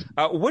things.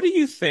 What do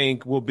you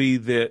think will be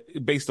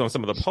based on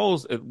some of the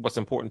polls, what's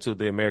important to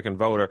the American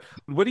voter,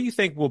 what do you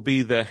think will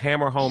be the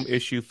hammer home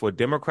issue for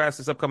Democrats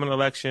this upcoming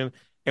election?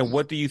 And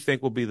what do you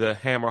think will be the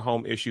hammer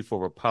home issue for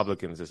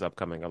Republicans this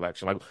upcoming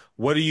election? Like,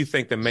 what do you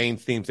think the main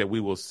themes that we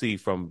will see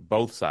from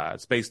both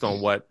sides based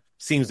on what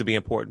seems to be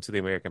important to the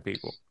American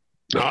people?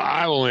 No,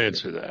 I will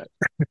answer that.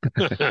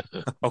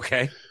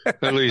 Okay.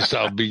 At least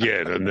I'll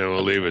begin, and then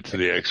we'll leave it to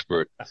the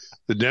expert.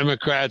 The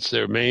Democrats,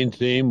 their main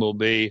theme will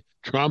be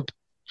Trump,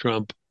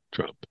 Trump,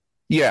 Trump.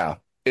 Yeah,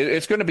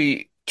 it's going to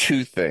be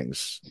two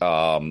things.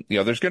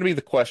 There's going to be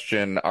the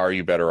question, are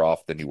you better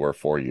off than you were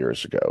 4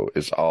 years ago,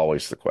 is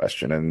always the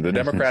question. And the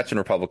Democrats and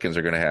Republicans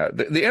are going to have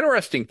the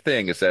interesting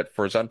thing is that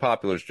for as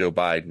unpopular as Joe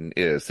Biden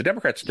is, the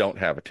Democrats don't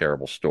have a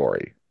terrible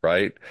story,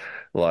 right?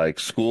 Like,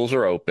 schools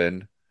are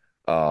open.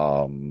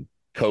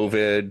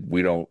 COVID,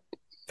 we don't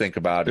think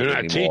about it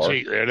anymore.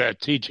 They're not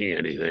teaching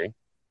anything.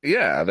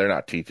 Yeah, they're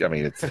not teaching. I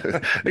mean, it's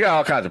they got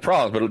all kinds of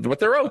problems, but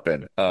they're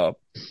open.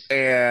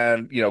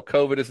 And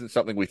COVID isn't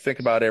something we think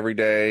about every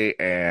day.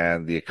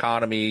 And the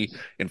economy,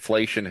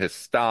 inflation has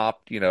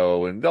stopped.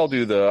 And they'll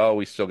do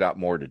we still got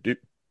more to do.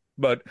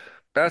 But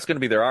that's going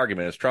to be their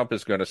argument. Is Trump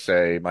is going to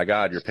say, "My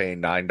God, you're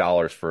paying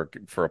 $9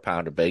 for a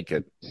pound of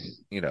bacon."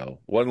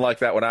 Wasn't like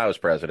that when I was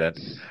president.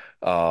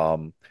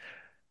 And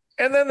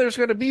then there's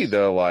going to be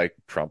the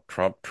Trump,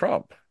 Trump,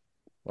 Trump.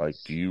 Like,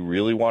 do you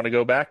really want to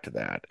go back to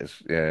that?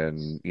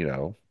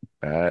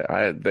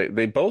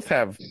 They both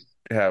have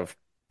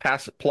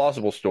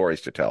plausible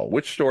stories to tell.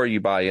 Which story you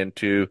buy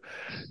into,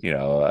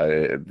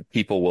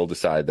 people will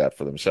decide that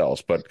for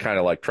themselves. But kind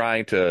of like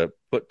trying to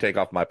take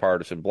off my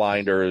partisan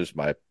blinders,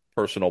 my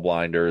personal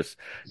blinders,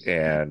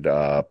 and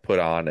put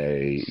on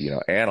a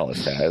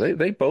analyst hat.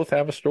 They both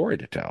have a story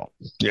to tell.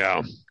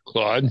 Yeah,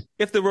 Claude.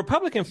 If the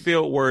Republican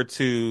field were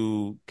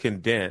to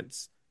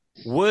condense,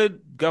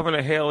 would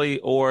Governor Haley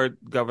or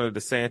Governor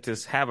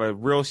DeSantis have a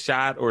real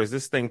shot, or is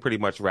this thing pretty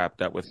much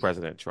wrapped up with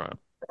President Trump?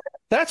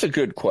 That's a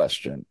good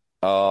question.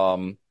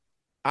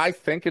 I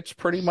think it's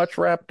pretty much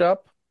wrapped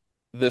up.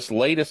 This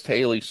latest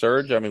Haley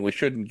surge, I mean,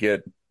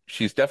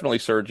 she's definitely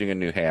surging in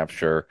New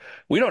Hampshire.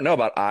 We don't know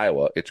about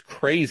Iowa. It's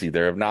crazy.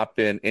 There have not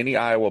been any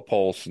Iowa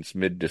polls since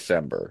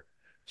mid-December.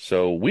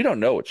 So we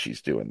don't know what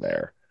she's doing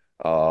there.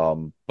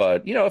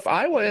 But if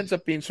Iowa ends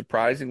up being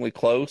surprisingly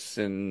close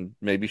and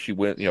maybe she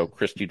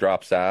Christie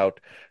drops out,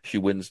 she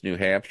wins New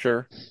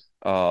Hampshire,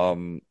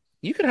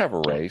 you could have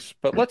a race.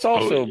 But let's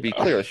also be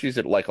clear, she's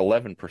at like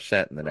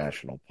 11% in the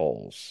national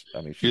polls.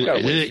 I mean, she's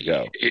got a ways to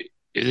go.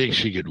 You think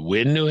she could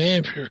win New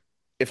Hampshire?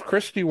 If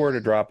Christie were to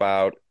drop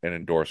out and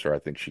endorse her, I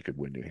think she could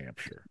win New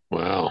Hampshire.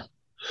 Wow.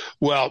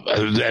 Well,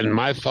 then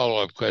my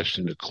follow-up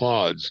question to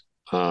Claude's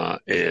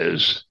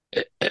is,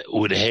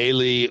 would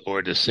Haley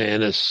or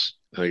DeSantis,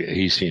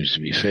 he seems to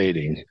be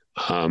fading,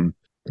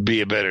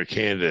 be a better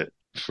candidate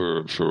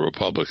for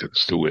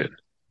Republicans to win?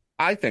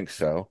 I think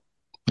so.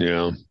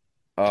 Yeah,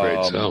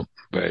 I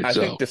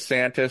think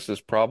DeSantis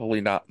is probably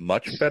not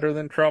much better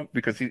than Trump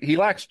because he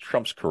lacks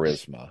Trump's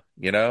charisma.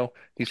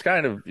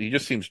 He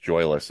just seems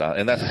joyless,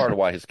 and that's part of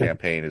why his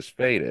campaign is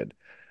faded.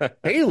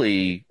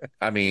 Haley,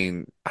 I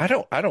mean, I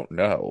don't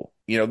know.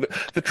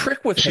 The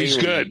trick with She's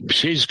Haley, good.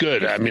 She's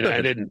good. I mean,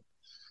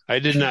 I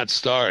did not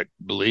start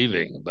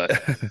believing, but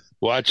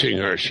watching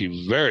her,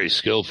 she's very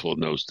skillful in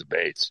those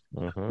debates.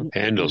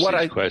 Handles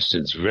these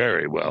questions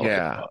very well.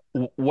 Yeah.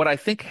 What I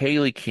think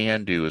Haley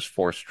can do is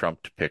force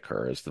Trump to pick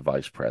her as the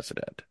vice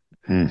president.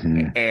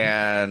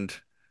 And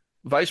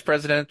vice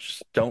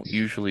presidents don't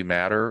usually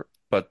matter,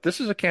 but this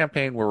is a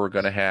campaign where we're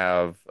going to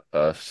have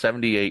a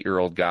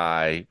 78-year-old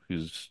guy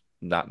who's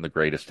not in the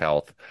greatest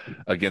health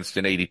against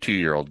an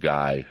 82-year-old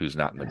guy who's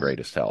not in the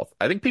greatest health.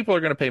 I think people are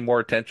going to pay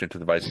more attention to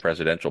the vice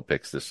presidential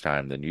picks this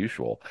time than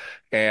usual.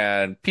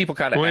 And people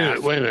kind of Wait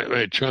a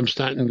minute. Trump's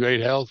not in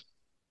great health?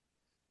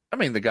 I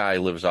mean, the guy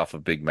lives off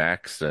of Big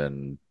Macs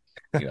and,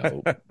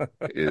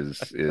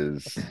 is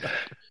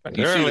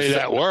apparently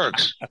that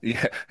works.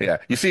 Yeah.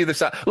 You see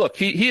this. Look,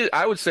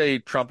 I would say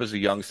Trump is a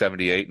young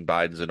 78 and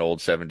Biden's an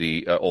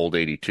old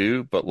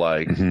 82. But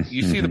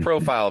you see the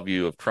profile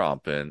view of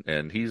Trump,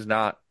 and he's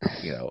not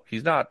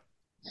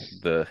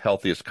the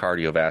healthiest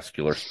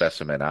cardiovascular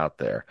specimen out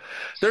there.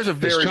 There's a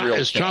very real.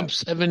 Is Trump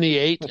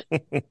 78?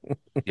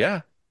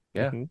 Yeah.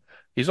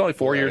 He's only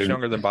 4 years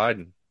younger than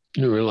Biden.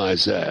 You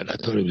realize that? I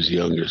thought he was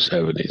younger,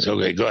 70s.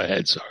 Okay, go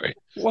ahead. Sorry.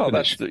 Well,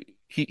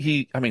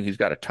 he's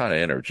got a ton of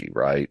energy,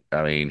 right?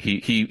 I mean,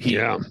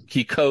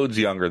 he codes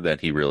younger than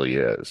he really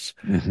is.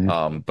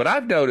 But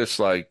I've noticed,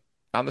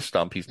 on the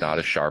stump, he's not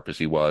as sharp as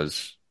he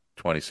was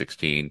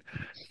 2016.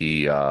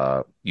 You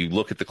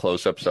look at the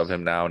close-ups of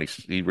him now, and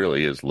he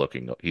really is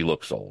he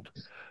looks old.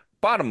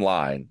 Bottom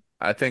line,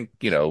 I think,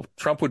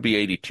 Trump would be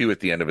 82 at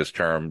the end of his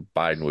term.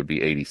 Biden would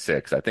be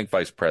 86. I think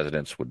vice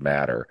presidents would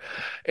matter.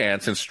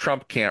 And since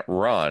Trump can't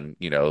run,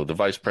 the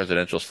vice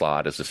presidential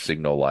slot is a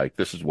signal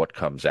this is what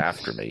comes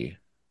after me.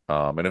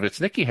 And if it's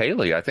Nikki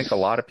Haley, I think a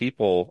lot of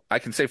people, I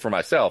can say for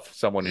myself,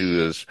 someone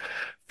who is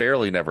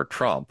fairly never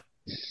Trump,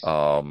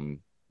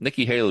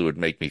 Nikki Haley would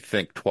make me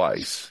think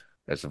twice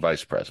as the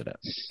vice president.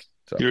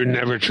 So, you're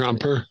never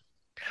Trumper?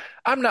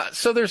 I'm not.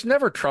 So there's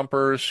never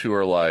Trumpers who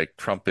are like,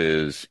 Trump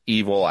is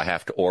evil, I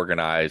have to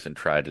organize and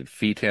try to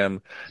defeat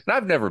him. And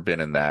I've never been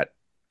in that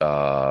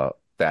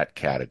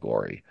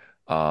category.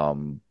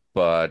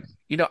 But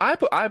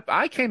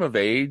I came of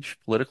age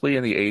politically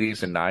in the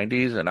 80s and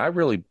 90s, and I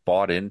really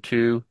bought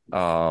into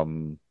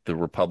the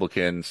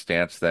Republican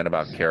stance then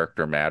about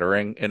character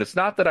mattering. And it's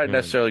not that I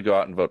necessarily go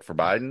out and vote for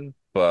Biden,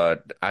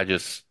 but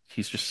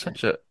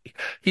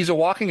he's a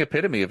walking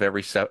epitome of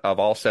of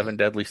all seven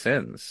deadly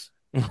sins.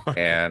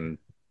 And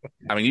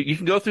I mean, you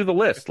can go through the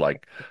list,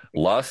 like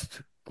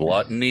lust,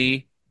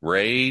 gluttony,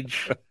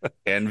 rage,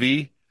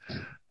 envy.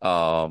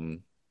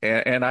 And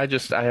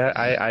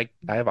I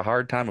have a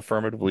hard time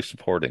affirmatively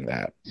supporting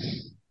that.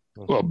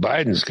 Well,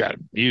 Biden's got a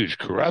huge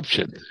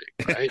corruption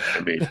thing, right? I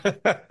mean,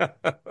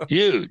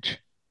 huge.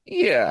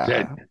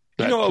 Yeah.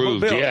 That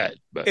proved Bill, yet.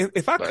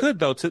 if I could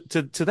though,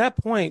 to that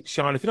point,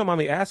 Sean, if you don't mind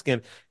me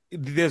asking,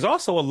 there's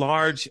also a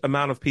large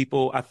amount of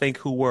people I think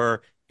who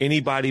were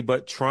anybody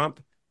but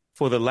Trump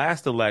for the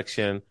last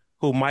election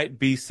who might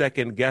be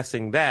second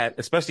guessing that,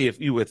 especially if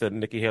you with a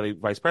Nikki Haley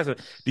vice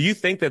president. Do you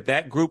think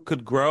that group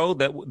could grow?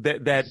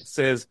 That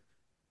says,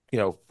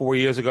 4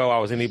 years ago I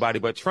was anybody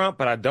but Trump,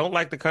 but I don't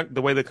like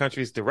the way the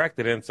country's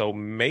directed, and so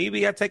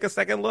maybe I take a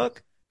second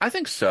look. I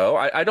think so.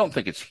 I don't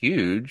think it's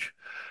huge,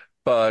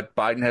 but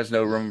Biden has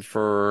no room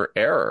for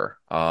error.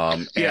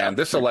 And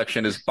this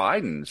election is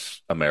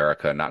Biden's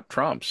America, not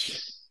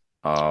Trump's.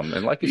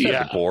 And like you said,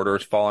 the border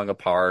is falling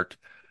apart.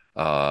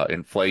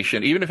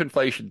 Inflation, even if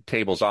inflation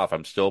tables off,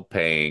 I'm still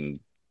paying,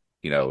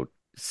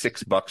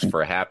 $6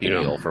 for a Happy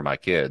Meal for my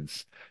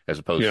kids as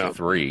opposed to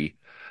 $3.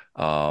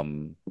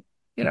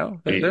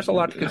 There's a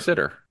lot to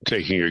consider.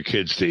 Taking your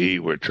kids to eat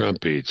where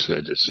Trump eats.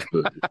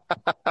 Well,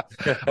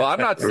 I'm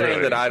not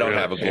saying that I don't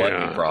have a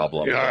gluttony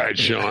problem. All right,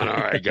 Sean. All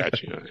right,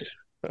 got you.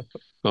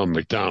 Well,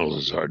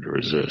 McDonald's is hard to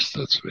resist.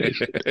 Let's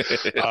face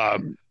it.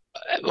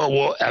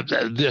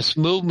 This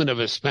movement of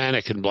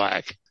Hispanic and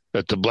Black,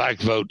 that the Black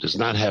vote does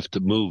not have to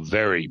move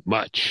very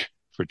much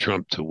for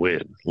Trump to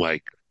win,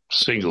 like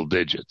single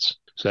digits.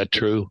 Is that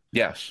true?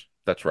 Yes,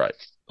 that's right.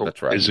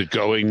 That's right. Is it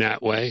going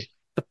that way?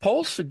 The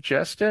polls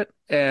suggest it,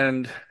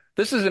 and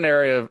this is an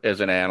area as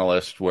an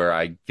analyst where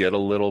I get a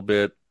little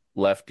bit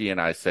lefty,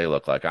 and I say,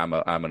 look, like I'm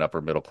an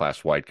upper middle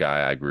class white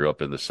guy. I grew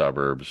up in the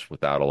suburbs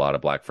without a lot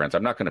of Black friends.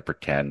 I'm not going to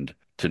pretend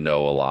to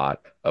know a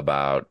lot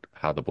about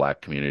how the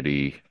Black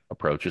community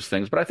approaches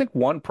things. But I think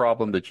one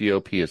problem the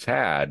GOP has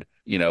had,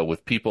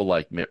 with people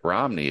like Mitt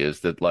Romney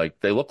is that like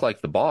they look like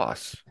the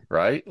boss,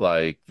 right?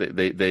 Like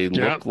they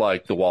look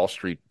like the Wall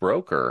Street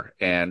broker.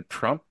 And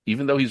Trump,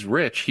 even though he's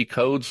rich, he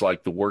codes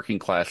like the working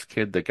class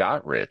kid that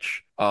got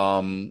rich.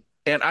 And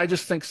I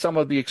just think some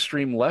of the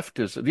extreme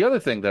leftists, the other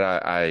thing that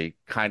I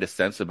kind of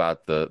sense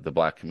about the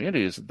Black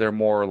community is that they're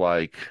more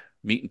like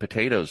meat and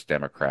potatoes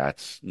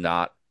Democrats,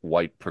 not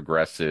white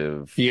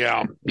progressive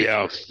Democrats.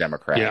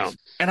 Yeah.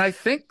 And I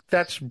think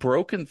that's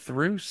broken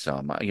through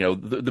some.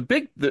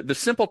 The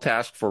simple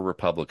task for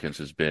Republicans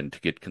has been to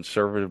get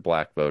conservative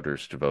Black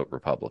voters to vote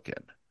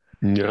Republican.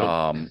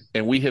 Yeah.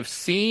 And we have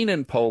seen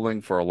in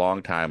polling for a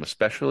long time,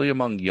 especially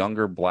among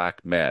younger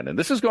Black men, and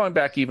this is going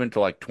back even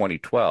to like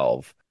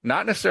 2012,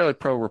 not necessarily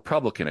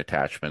pro-Republican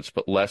attachments,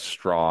 but less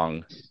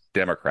strong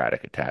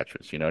Democratic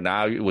attachments.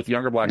 Now with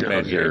younger Black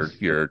men,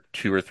 you're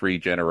 2 or 3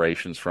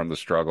 generations from the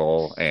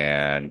struggle,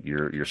 and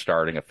you're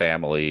starting a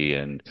family,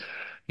 and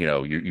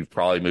you've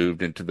probably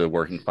moved into the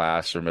working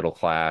class or middle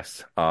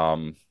class.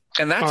 And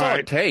that's all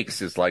it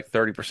takes is like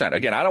 30%.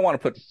 Again, I don't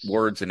want to put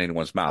words in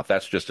anyone's mouth.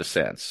 That's just a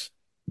sense.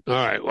 All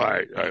right.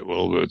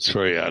 Well, it's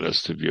very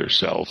honest of your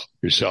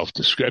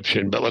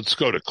self-description, but let's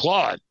go to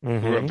Claude, who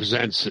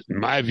represents,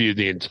 in my view,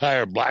 the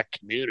entire Black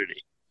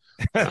community.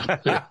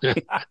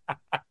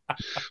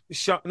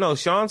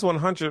 Sean's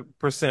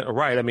 100%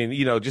 right. I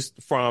mean,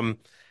 just from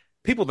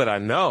people that I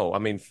know, I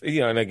mean,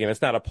 and again,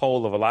 it's not a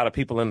poll of a lot of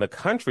people in the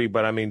country,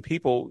 but I mean,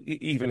 people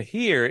even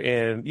here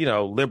in,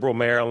 liberal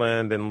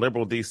Maryland and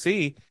liberal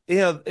DC,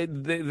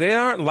 they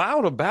aren't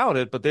loud about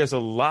it, but there's a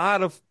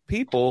lot of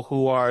people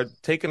who are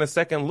taking a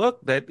second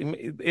look that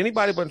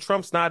anybody but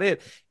Trump's not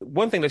it.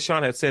 One thing that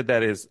Sean had said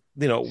that is,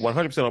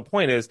 100% on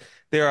point is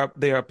there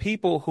are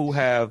people who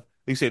have,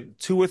 you said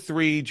 2 or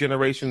 3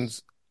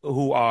 generations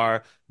who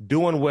are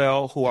doing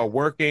well, who are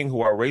working,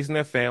 who are raising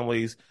their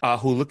families,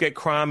 who look at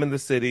crime in the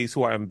cities,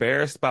 who are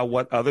embarrassed by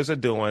what others are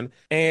doing,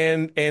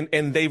 and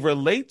they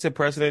relate to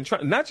President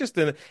Trump, not just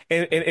and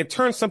it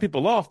turns some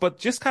people off, but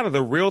just kind of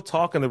the real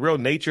talk and the real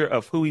nature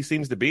of who he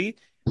seems to be.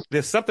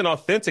 There's something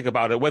authentic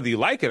about it, whether you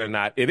like it or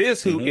not. It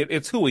is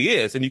it's who he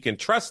is, and you can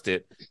trust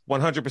it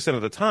 100%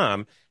 of the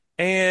time.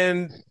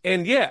 And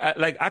yeah,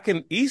 like I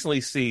can easily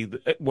see,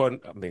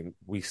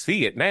 we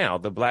see it now,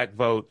 the Black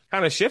vote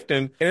kind of shifting,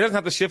 and it doesn't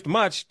have to shift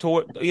much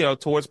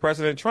towards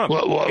President Trump.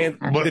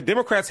 The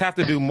Democrats have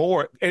to do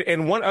more.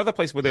 And one other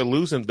place where they're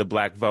losing the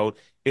Black vote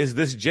is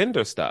this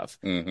gender stuff.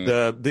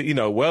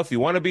 If you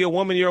want to be a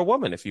woman, you're a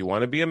woman. If you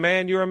want to be a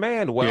man, you're a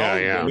man.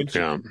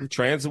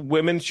 Trans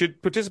women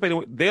should participate.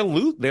 They're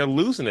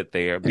losing it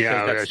there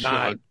because that's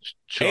not.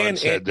 Sean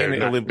said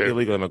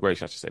illegal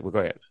immigration, I should say. Well, go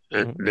ahead.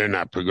 They're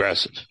not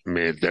progressive. I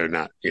mean, they're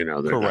not, they're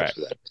correct. Not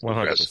for that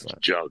progressive 100%.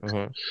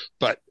 Junk.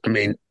 But, I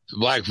mean, the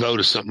Black vote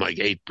is something like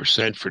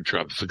 8% for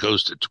Trump. If it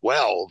goes to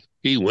 12,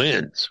 he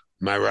wins.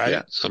 Am I right?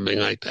 Yeah. Something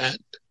like that?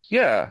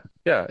 Yeah.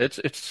 Yeah.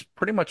 It's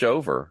pretty much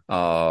over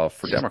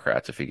for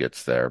Democrats if he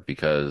gets there,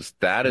 because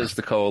that is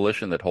the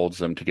coalition that holds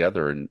them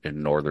together in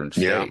northern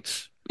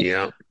states.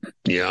 Yeah.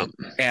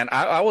 And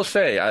I will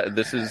say,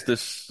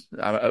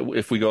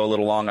 if we go a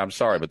little long, I'm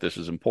sorry, but this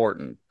is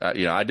important.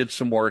 I did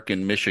some work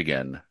in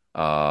Michigan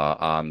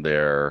on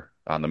the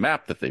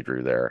map that they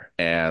drew there,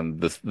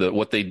 and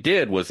what they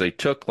did was they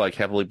took like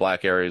heavily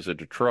Black areas of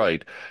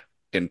Detroit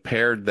and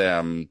paired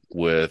them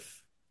with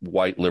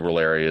white liberal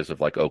areas of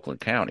like Oakland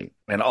County,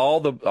 and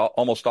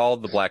almost all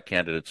of the Black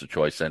candidates of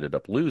choice ended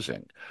up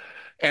losing.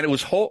 And it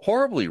was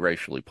horribly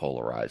racially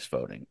polarized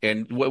voting.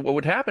 And what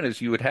would happen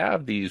is you would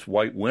have these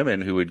white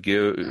women who would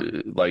give,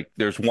 like,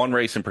 there's one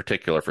race in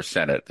particular for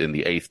Senate in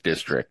the 8th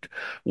district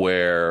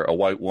where a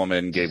white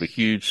woman gave a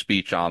huge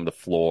speech on the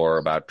floor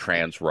about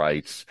trans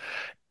rights,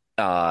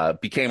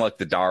 became like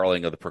the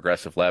darling of the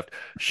progressive left.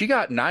 She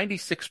got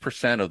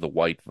 96% of the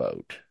white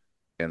vote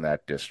in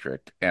that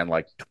district and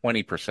like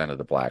 20% of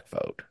the black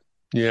vote.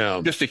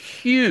 Yeah. Just a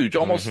huge,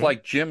 almost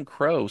like Jim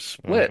Crow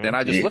split. And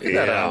I just look at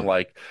that and I'm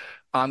like,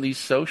 on these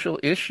social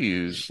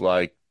issues,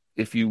 like,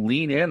 if you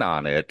lean in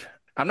on it,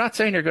 I'm not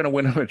saying you're going to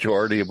win a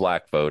majority of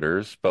black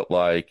voters, but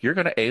like, you're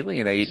going to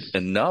alienate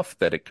enough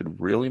that it could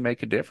really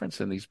make a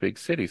difference in these big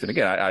cities. And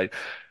again, I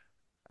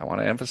want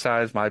to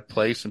emphasize my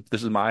place, and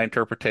this is my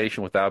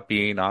interpretation without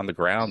being on the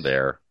ground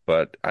there,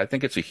 but I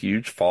think it's a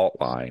huge fault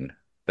line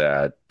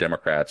that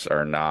Democrats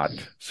are not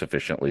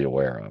sufficiently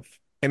aware of.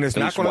 And it's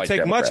not going to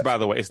take much, by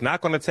the way. It's not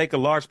going to take a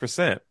large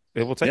percent.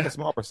 It will take a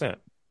small percent.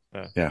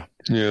 Yeah.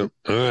 All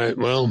right.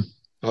 Well,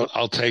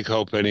 I'll take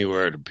hope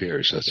anywhere it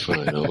appears. That's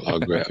fine. I'll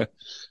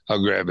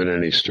grab at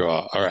any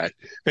straw. All right.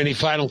 Any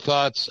final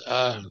thoughts,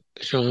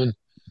 Sean?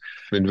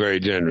 Been very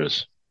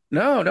generous.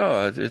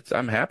 No,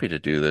 I'm happy to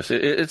do this.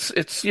 It's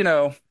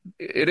it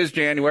is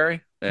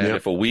January, and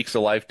if a week's a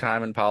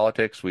lifetime in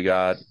politics, we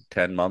got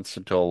 10 months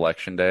until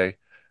Election Day,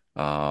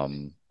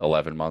 11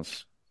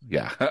 months.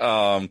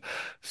 Yeah.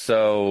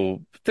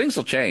 So things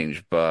will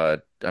change,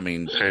 but I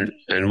mean,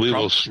 and we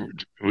will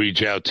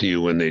reach out to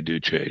you when they do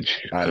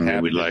change. I'm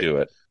happy to do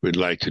it. We'd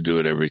like to do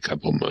it every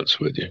couple months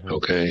with you.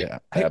 Okay. Yeah,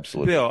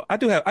 absolutely. Bill, I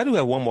do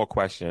have one more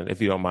question,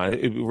 if you don't mind,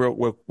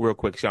 real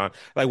quick, Sean.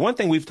 Like, one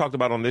thing we've talked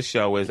about on this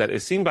show is that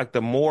it seemed like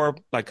the more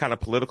like kind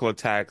of political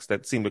attacks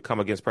that seem to come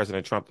against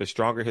President Trump, the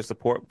stronger his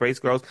support base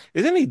grows.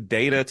 Is there any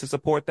data to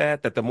support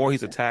that the more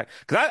he's attacked?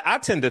 Because I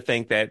tend to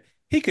think that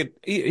he could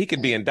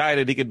be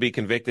indicted, he could be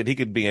convicted, he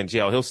could be in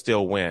jail, he'll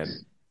still win.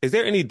 Is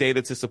there any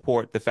data to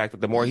support the fact that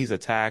the more he's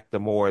attacked,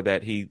 the more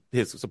that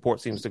his support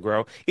seems to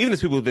grow, even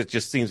as people that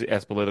just seems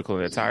as political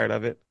and they're tired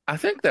of it? I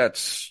think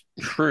that's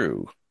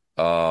true.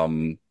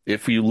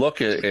 If you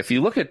look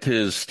at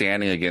his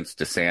standing against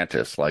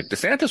DeSantis, like,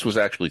 DeSantis was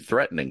actually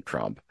threatening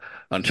Trump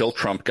until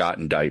Trump got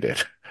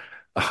indicted.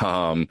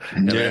 And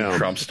then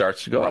Trump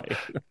starts to go up.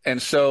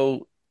 And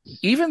so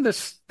even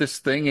this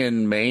thing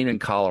in Maine and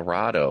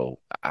Colorado,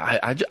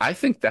 I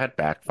think that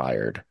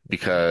backfired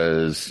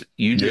because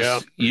you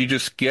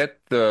just get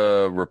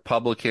the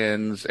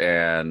Republicans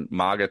and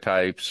MAGA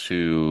types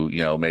who,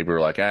 maybe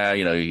were like,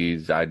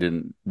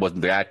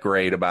 wasn't that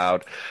great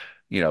about,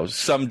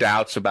 some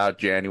doubts about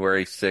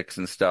January 6th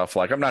and stuff.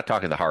 Like, I'm not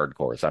talking the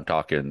hardcores. I'm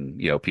talking,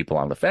 people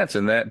on the fence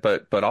and that,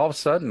 but all of a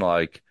sudden,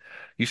 like,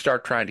 you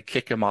start trying to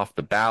kick him off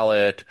the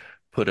ballot,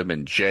 put him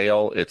in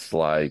jail. It's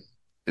like,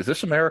 is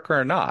this America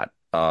or not?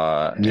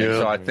 And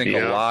so I think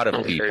a lot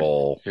of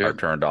people are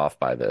turned off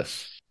by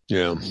this.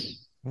 Yeah.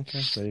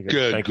 Okay. There you go.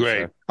 Good.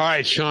 Great. All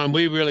right, Sean,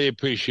 we really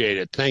appreciate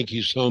it. Thank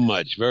you so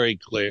much. Very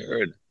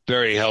clear and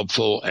very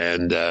helpful.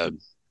 And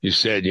you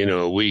said,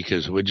 a week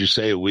is, would you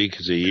say a week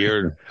is a year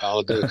in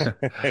politics?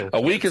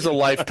 A week is a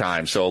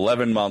lifetime. So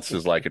 11 months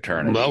is like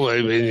eternity. Well,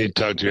 we need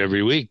to talk to you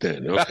every week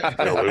then. Okay.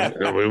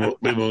 No,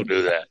 we won't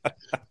do that.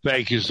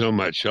 Thank you so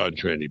much, Sean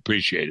Trende.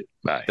 Appreciate it.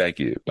 Bye. Thank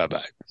you.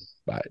 Bye-bye.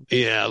 Bye.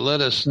 Yeah,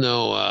 let us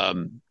know,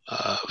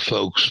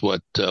 folks,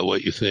 what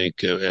you think.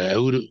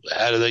 How do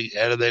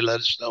they let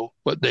us know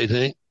what they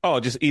think? Oh,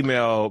 just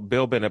email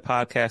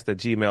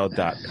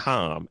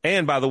billbennettpodcast@gmail.com.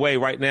 And by the way,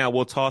 right now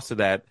we'll toss to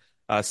that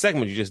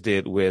segment you just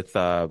did with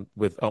on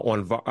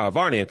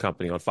Varney and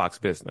Company on Fox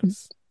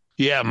Business.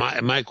 Yeah,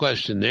 my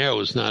question there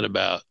was not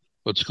about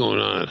what's going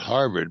on at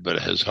Harvard, but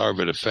has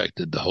Harvard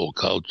affected the whole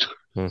culture?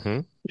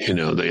 Mm-hmm.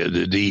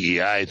 The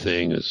DEI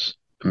thing is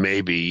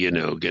maybe,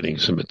 getting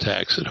some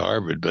attacks at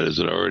Harvard, but has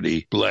it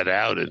already bled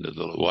out into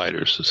the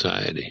wider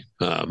society?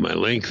 My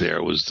link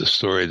there was the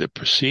story that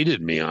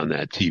preceded me on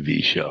that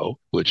TV show,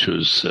 which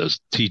was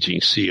teaching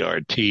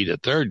CRT to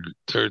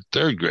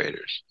third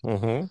graders.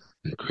 Mm-hmm.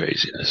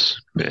 Craziness,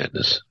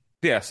 madness.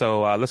 Yeah,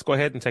 so let's go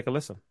ahead and take a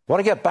listen. I want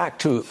to get back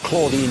to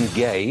Claudine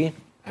Gay.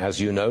 As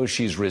you know,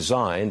 she's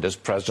resigned as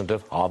president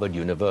of Harvard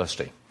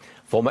University.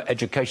 Former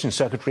Education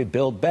Secretary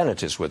Bill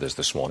Bennett is with us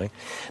this morning.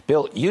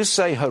 Bill, you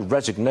say her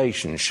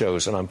resignation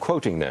shows, and I'm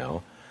quoting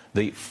now,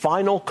 the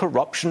final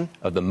corruption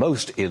of the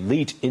most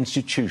elite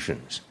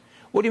institutions.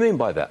 What do you mean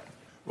by that?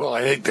 Well,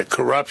 I think the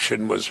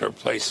corruption was her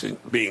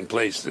being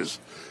placed as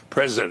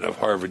president of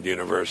Harvard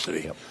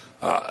University. Yep.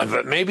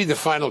 But maybe the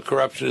final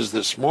corruption is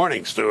this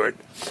morning, Stuart.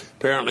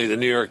 Apparently the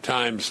New York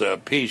Times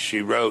piece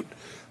she wrote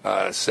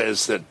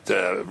says that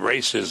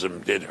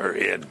racism did her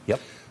in. Yep.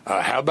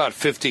 How about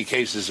 50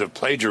 cases of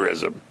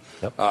plagiarism?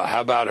 Yep.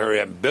 How about her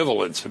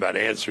ambivalence about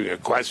answering a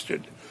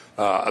question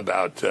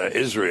about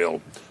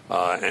Israel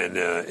and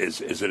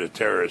is it a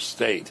terrorist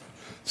state?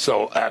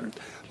 So,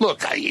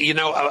 look,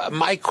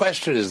 my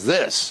question is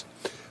this.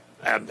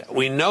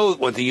 We know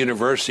what the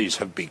universities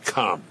have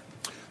become,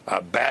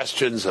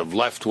 bastions of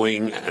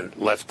left-wing and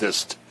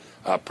leftist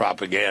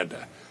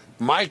propaganda.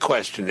 My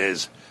question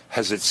is,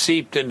 has it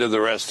seeped into the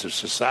rest of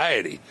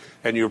society?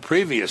 And your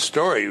previous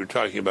story you were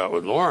talking about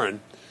with Lauren,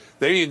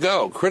 there you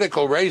go,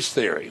 critical race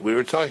theory. We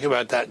were talking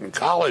about that in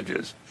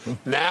colleges.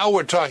 Now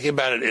we're talking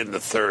about it in the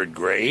third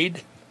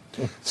grade.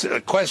 So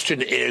the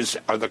question is,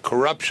 are the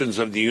corruptions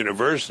of the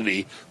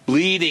university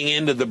bleeding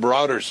into the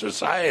broader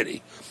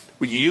society?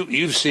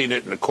 You've seen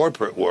it in the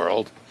corporate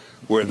world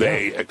where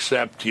they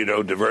accept,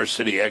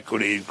 diversity,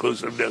 equity,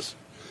 inclusiveness.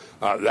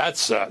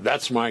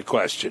 That's my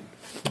question.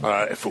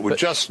 If it were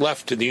just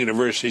left to the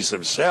universities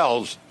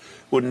themselves,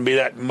 wouldn't be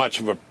that much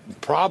of a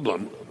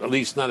problem, at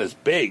least not as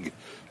big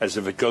as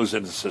if it goes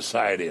into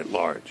society at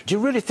large. Do you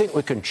really think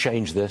we can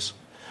change this?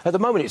 At the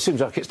moment, it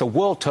seems like it's the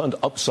world turned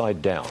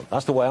upside down.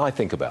 That's the way I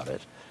think about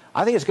it.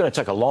 I think it's going to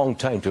take a long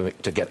time to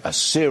get a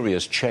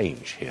serious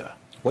change here.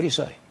 What do you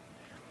say?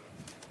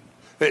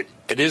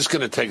 It is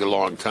going to take a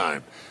long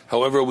time.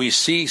 However, we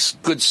see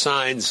good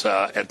signs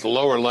at the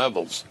lower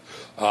levels.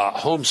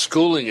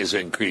 Homeschooling is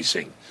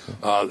increasing.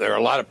 There are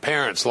a lot of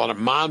parents, a lot of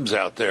moms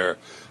out there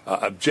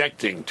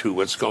objecting to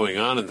what's going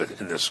on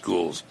in the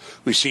schools.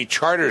 We see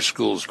charter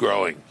schools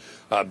growing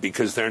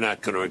because they're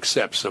not going to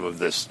accept some of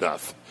this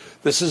stuff.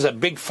 This is a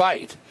big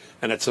fight,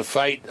 and it's a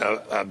fight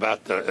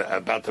about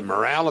the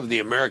morale of the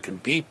American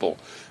people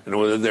and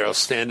whether they'll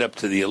stand up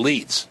to the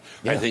elites.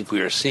 Yeah. I think we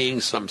are seeing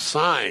some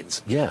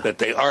signs that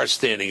they are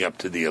standing up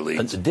to the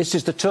elites. And this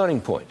is the turning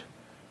point.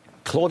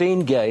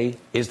 Claudine Gay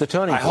is the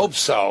turning point. I hope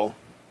so.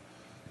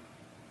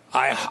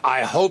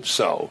 I hope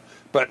so.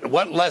 But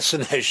what lesson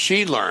has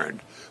she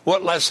learned?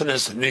 What lesson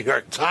has the New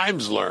York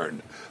Times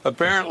learned?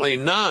 Apparently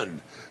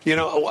none.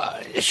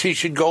 She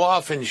should go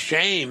off in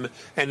shame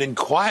and in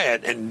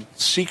quiet and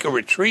seek a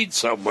retreat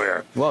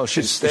somewhere. Well,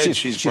 instead,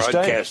 she's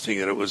broadcasting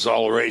it. It was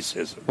all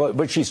racism. Well,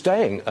 but she's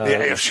staying.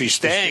 If she's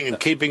staying and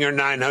keeping her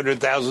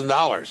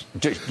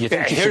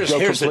 $900,000.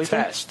 Here's the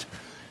test.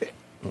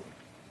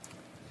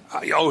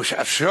 Oh,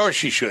 sure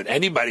she should.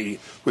 Anybody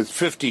with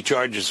 50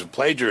 charges of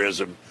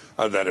plagiarism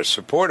that are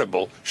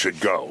supportable should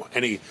go.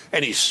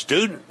 Any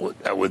student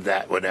would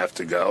have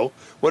to go.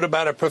 What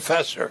about a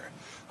professor?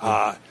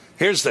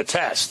 Here's the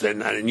test,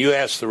 and you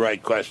asked the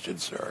right question,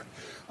 sir.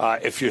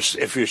 If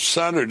your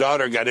son or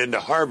daughter got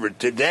into Harvard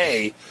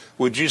today,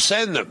 would you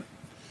send them?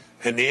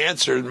 And the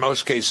answer in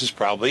most cases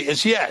probably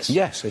is yes.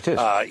 Yes, it is.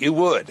 You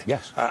would.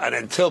 Yes. And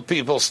until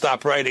people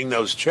stop writing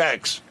those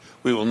checks,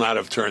 we will not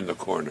have turned the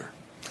corner.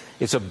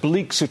 It's a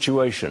bleak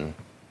situation,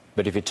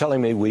 but if you're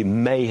telling me we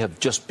may have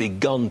just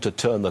begun to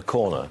turn the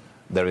corner,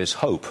 there is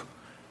hope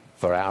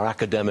for our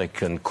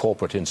academic and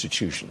corporate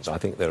institutions. I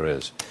think there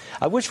is.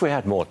 I wish we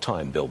had more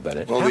time, Bill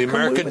Bennett. Well, the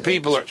American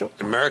people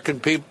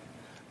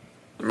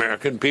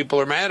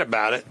are mad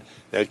about it.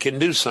 They can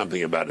do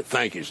something about it.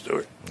 Thank you,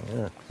 Stuart.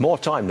 Yeah. More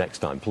time next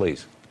time,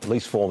 please. At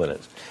least 4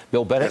 minutes.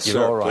 Bill Bennett, yes,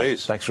 you're sir, all right.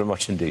 Please. Thanks very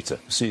much indeed, sir.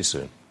 See you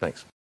soon.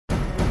 Thanks.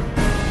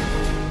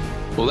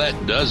 Well,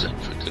 that does it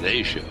for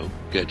today's show.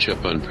 Catch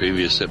up on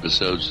previous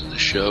episodes of the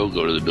show.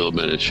 Go to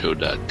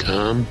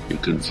thebillbennettshow.com. You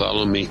can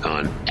follow me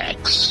on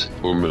X,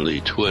 formerly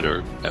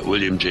Twitter, at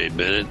William J.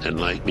 Bennett, and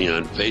like me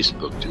on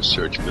Facebook. Just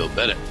search Bill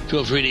Bennett.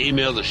 Feel free to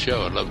email the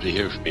show. I'd love to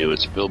hear from you.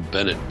 It's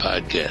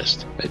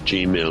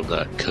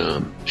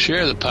BillBennettPodcast@gmail.com.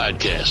 Share the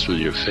podcast with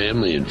your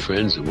family and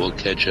friends, and we'll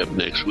catch up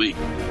next week.